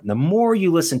 And the more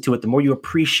you listen to it, the more you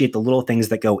appreciate the little things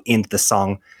that go into the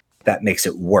song that makes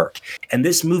it work. And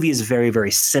this movie is very,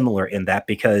 very similar in that,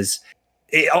 because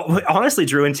honestly,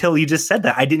 Drew, until you just said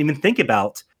that, I didn't even think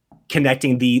about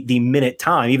connecting the minute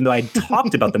time. Even though I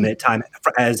talked about the minute time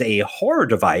as a horror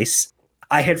device,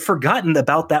 I had forgotten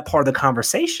about that part of the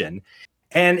conversation.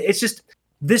 And it's just,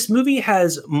 this movie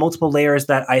has multiple layers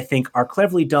that I think are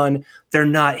cleverly done. They're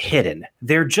not hidden.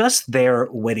 They're just there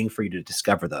waiting for you to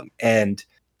discover them. And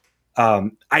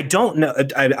I don't know.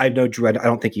 I know, Drew, I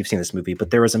don't think you've seen this movie,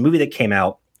 but there was a movie that came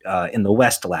out in the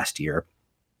West last year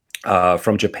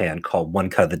from Japan called One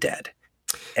Cut of the Dead.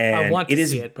 And I want to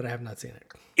see it, but I have not seen it.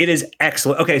 It is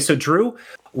excellent. Okay, so Drew,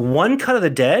 One Cut of the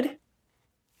Dead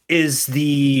is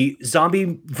the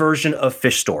zombie version of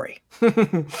Fish Story.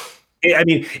 I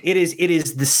mean, it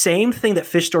is the same thing that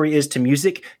Fish Story is to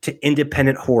music, to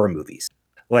independent horror movies.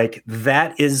 Like,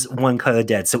 that is One Cut of the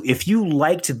Dead. So if you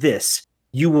liked this,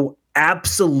 you will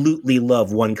absolutely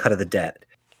love One Cut of the Dead.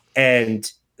 And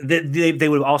they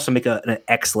would also make an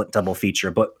excellent double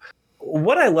feature. But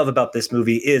what I love about this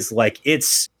movie is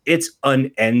its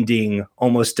unending,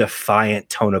 almost defiant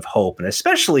tone of hope, and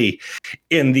especially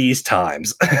in these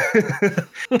times.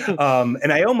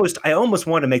 And I almost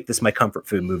want to make this my comfort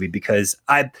food movie, because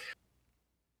the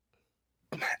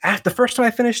first time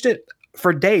I finished it,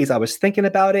 for days I was thinking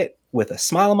about it with a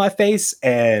smile on my face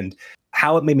and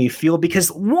how it made me feel.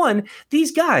 Because one,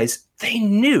 these guys, they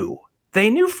knew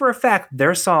for a fact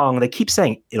their song, they keep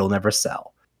saying it'll never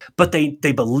sell, but they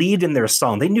believed in their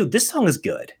song. They knew this song is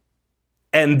good.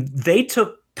 And they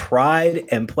took pride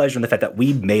and pleasure in the fact that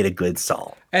we made a good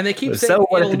song. And they keep saying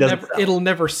it'll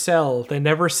never sell. They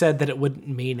never said that it wouldn't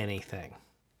mean anything.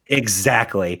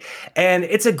 Exactly. And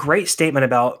it's a great statement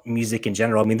about music in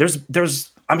general. I mean,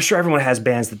 there's I'm sure everyone has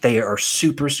bands that they are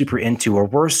super, super into, or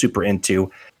were super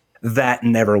into, that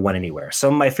never went anywhere.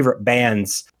 Some of my favorite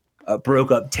bands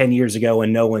broke up 10 years ago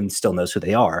and no one still knows who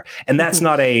they are. And that's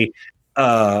not a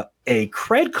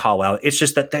cred call out. It's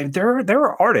just that there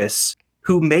are artists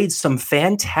who made some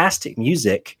fantastic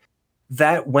music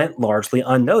that went largely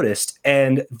unnoticed.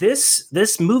 And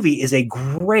this movie is a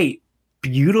great,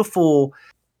 beautiful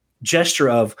gesture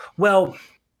of, well,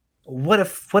 what if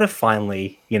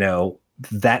finally,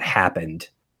 that happened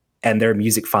and their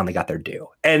music finally got their due.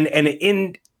 And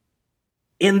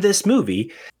in this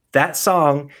movie, that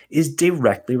song is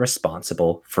directly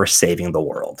responsible for saving the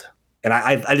world. And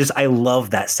I love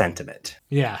that sentiment.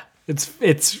 Yeah,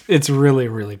 it's really,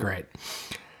 really great.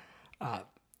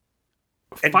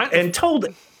 And told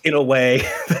in a way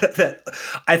that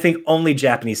I think only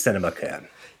Japanese cinema can.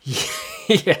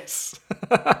 Yes.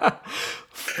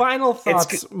 Final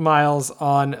thoughts, Miles,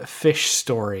 on Fish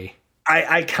Story.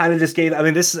 I kind of just gave,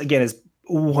 this again is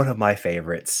one of my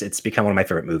favorites. It's become one of my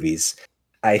favorite movies.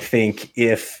 I think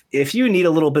if you need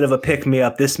a little bit of a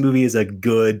pick-me-up, this movie is a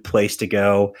good place to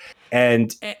go.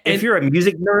 And if you're a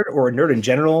music nerd or a nerd in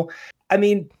general,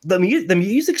 the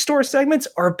music store segments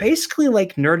are basically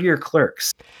like nerdier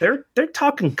Clerks. They're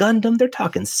talking Gundam, they're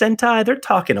talking Sentai, they're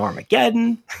talking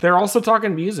Armageddon. They're also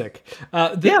talking music.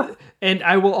 Yeah. And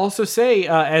I will also say,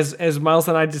 as Miles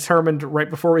and I determined right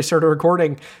before we started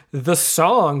recording,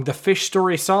 the Fish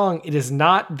Story song, it is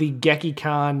not the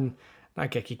Gekikon. Not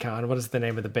Gekikon. What is the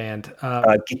name of the band?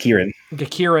 Gekirin.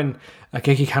 Gekirin.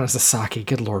 Gekikon is a sake.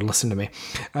 Good Lord, listen to me.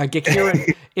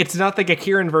 Gekirin. It's not the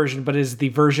Gekirin version, but is the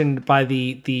version by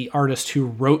the artist who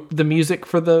wrote the music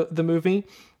for the movie.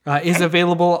 Is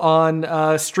available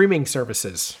on streaming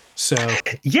services. So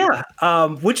yeah,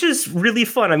 which is really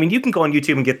fun. You can go on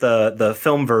YouTube and get the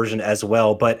film version as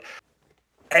well. But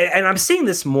and I'm seeing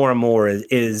this more and more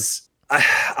is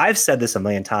I've said this a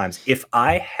million times. If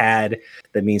I had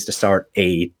the means to start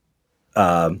a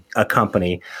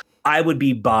company, I would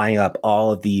be buying up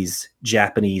all of these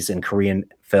Japanese and Korean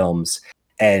films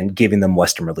and giving them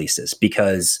Western releases,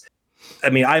 because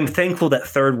I'm thankful that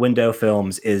Third Window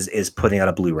Films is putting out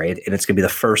a Blu-ray, and it's going to be the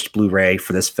first Blu-ray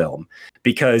for this film,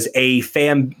 because a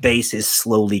fan base is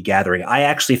slowly gathering. I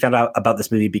actually found out about this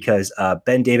movie because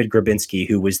Ben David Grabinski,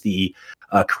 who was the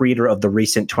creator of the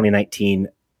recent 2019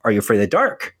 Are You Afraid of the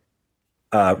Dark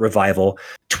revival,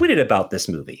 tweeted about this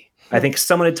movie. I think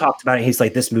someone had talked about it. He's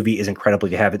like, this movie is incredible.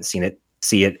 If you haven't seen it,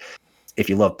 see it. If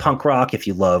you love punk rock, if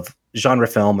you love genre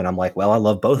film. And I'm like, well, I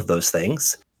love both of those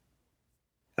things.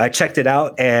 I checked it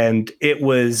out, and it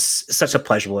was such a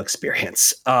pleasurable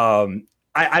experience.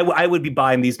 I would be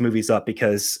buying these movies up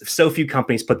because so few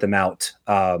companies put them out.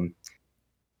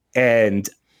 And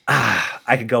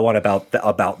I could go on about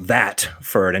that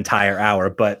for an entire hour,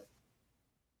 but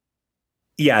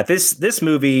yeah, this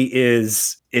movie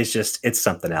is just, it's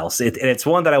something else. And it's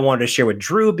one that I wanted to share with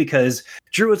Drew, because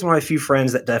Drew is one of my few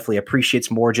friends that definitely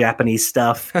appreciates more Japanese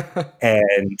stuff.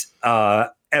 And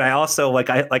I also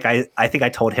I think I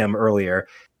told him earlier,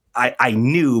 I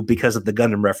knew because of the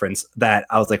Gundam reference that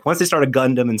I was like, once they started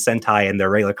Gundam and Sentai in their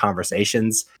regular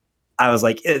conversations, I was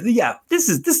like, yeah,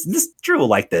 this Drew will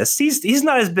like this. He's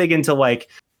not as big into like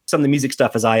some of the music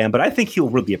stuff as I am, but I think he'll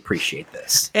really appreciate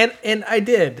this. And I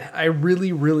did. I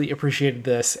really, really appreciated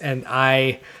this, and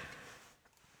I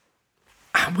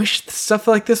wish stuff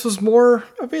like this was more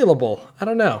available. I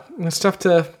don't know. It's tough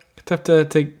to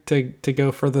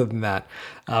go further than that.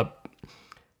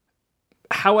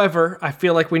 However, I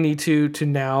feel like we need to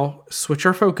now switch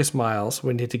our focus, Miles.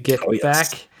 We need to get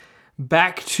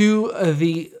back to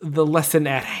the lesson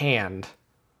at hand.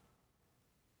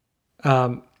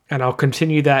 And I'll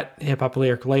continue that hip hop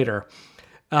lyric later.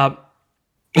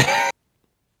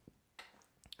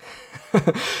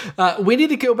 We need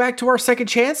to go back to our second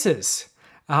chances.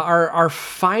 Our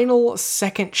final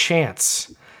second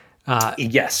chance.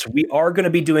 Yes, we are going to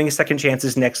be doing second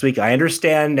chances next week. I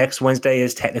understand next Wednesday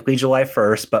is technically July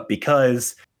 1st, but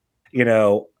because,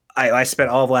 I spent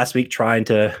all of last week trying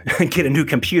to get a new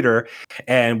computer,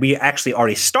 and we actually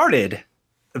already started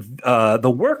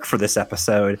the work for this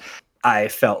episode, I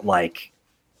felt like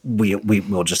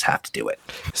we'll just have to do it.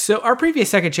 So our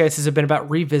previous second chances have been about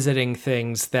revisiting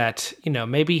things that,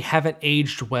 maybe haven't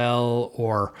aged well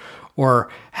or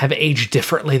have aged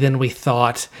differently than we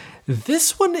thought.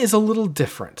 This one is a little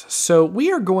different. So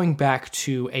we are going back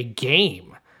to a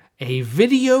game, a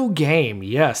video game.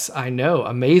 Yes, I know.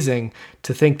 Amazing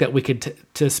to think that we could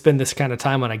to spend this kind of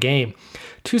time on a game,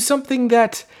 to something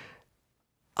that,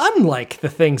 unlike the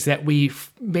things that we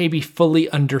maybe fully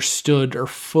understood or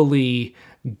fully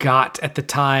got at the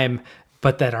time,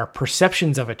 but that our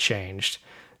perceptions of it changed,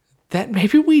 that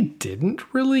maybe we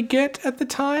didn't really get at the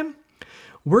time.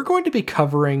 We're going to be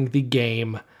covering the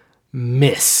game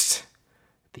Myst,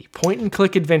 the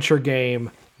point-and-click adventure game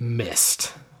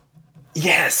Myst.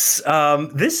 Yes,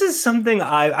 this is something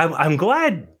I'm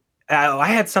glad. I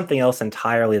had something else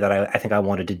entirely that I think I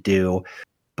wanted to do,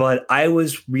 but I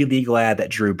was really glad that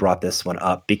Drew brought this one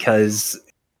up, because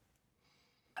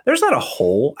there's not a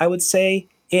hole, I would say,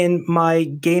 in my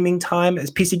gaming time, as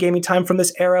PC gaming time from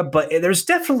this era, but there's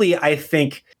definitely, I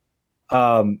think,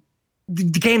 the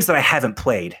games that I haven't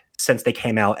played since they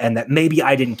came out and that maybe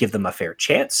I didn't give them a fair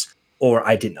chance or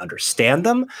I didn't understand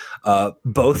them.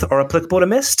 Both are applicable to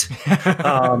Myst.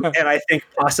 And I think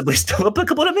possibly still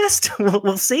applicable to Myst.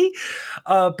 We'll see.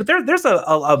 But there's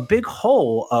a big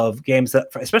hole of games, that,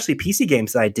 especially PC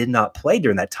games, that I did not play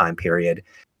during that time period.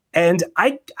 And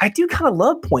I do kind of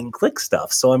love point and click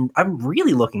stuff. So I'm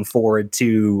really looking forward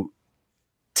to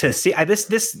see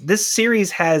this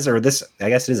series has, or this, I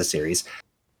guess it is a series,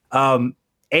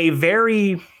 a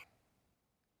very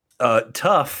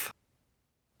tough,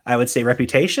 I would say,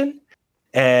 reputation,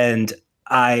 and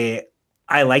I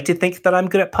like to think that I'm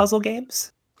good at puzzle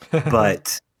games,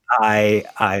 but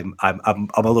I'm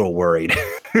a little worried,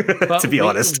 to be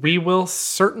honest. We will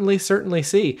certainly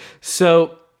see.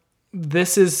 So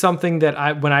this is something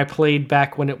that when I played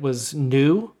back when it was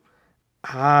new,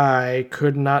 I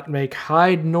could not make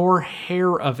hide nor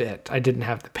hair of it. I didn't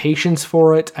have the patience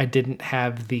for it. I didn't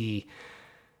have the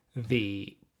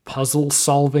puzzle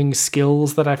solving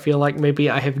skills that I feel like maybe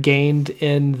I have gained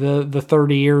in the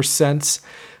 30 years since.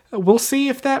 We'll see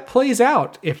if that plays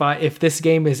out. If this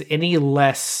game is any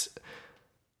less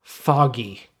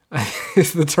foggy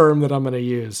is the term that I'm going to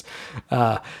use.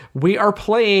 We are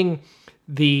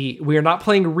not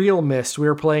playing real Myst. We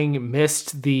are playing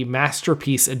Myst, the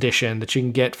Masterpiece Edition that you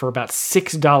can get for about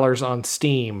 $6 on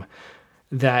Steam.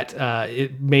 That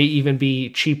it may even be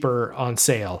cheaper on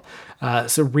sale.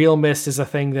 So Real Myst is a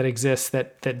thing that exists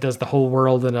that does the whole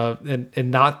world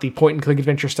in not the point and click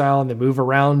adventure style and the move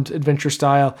around adventure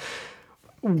style.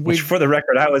 Which, for the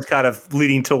record, I was kind of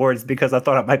leaning towards because I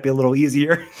thought it might be a little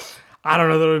easier. I don't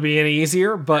know that it would be any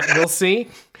easier, but we'll see.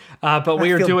 But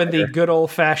we are doing the good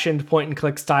old-fashioned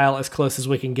point-and-click style as close as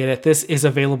we can get it. This is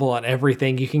available on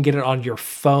everything. You can get it on your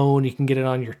phone. You can get it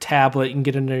on your tablet. You can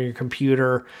get it on your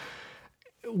computer.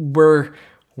 We're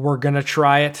going to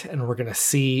try it, and we're going to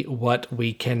see what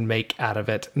we can make out of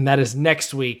it. And that is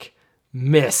next week,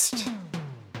 Myst.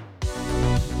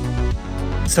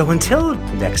 So until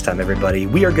next time, everybody,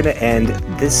 we are going to end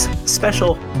this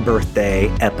special birthday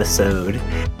episode,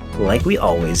 like we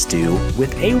always do,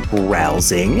 with a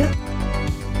rousing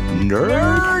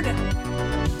Nerd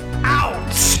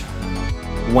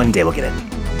Out. One day we'll get it.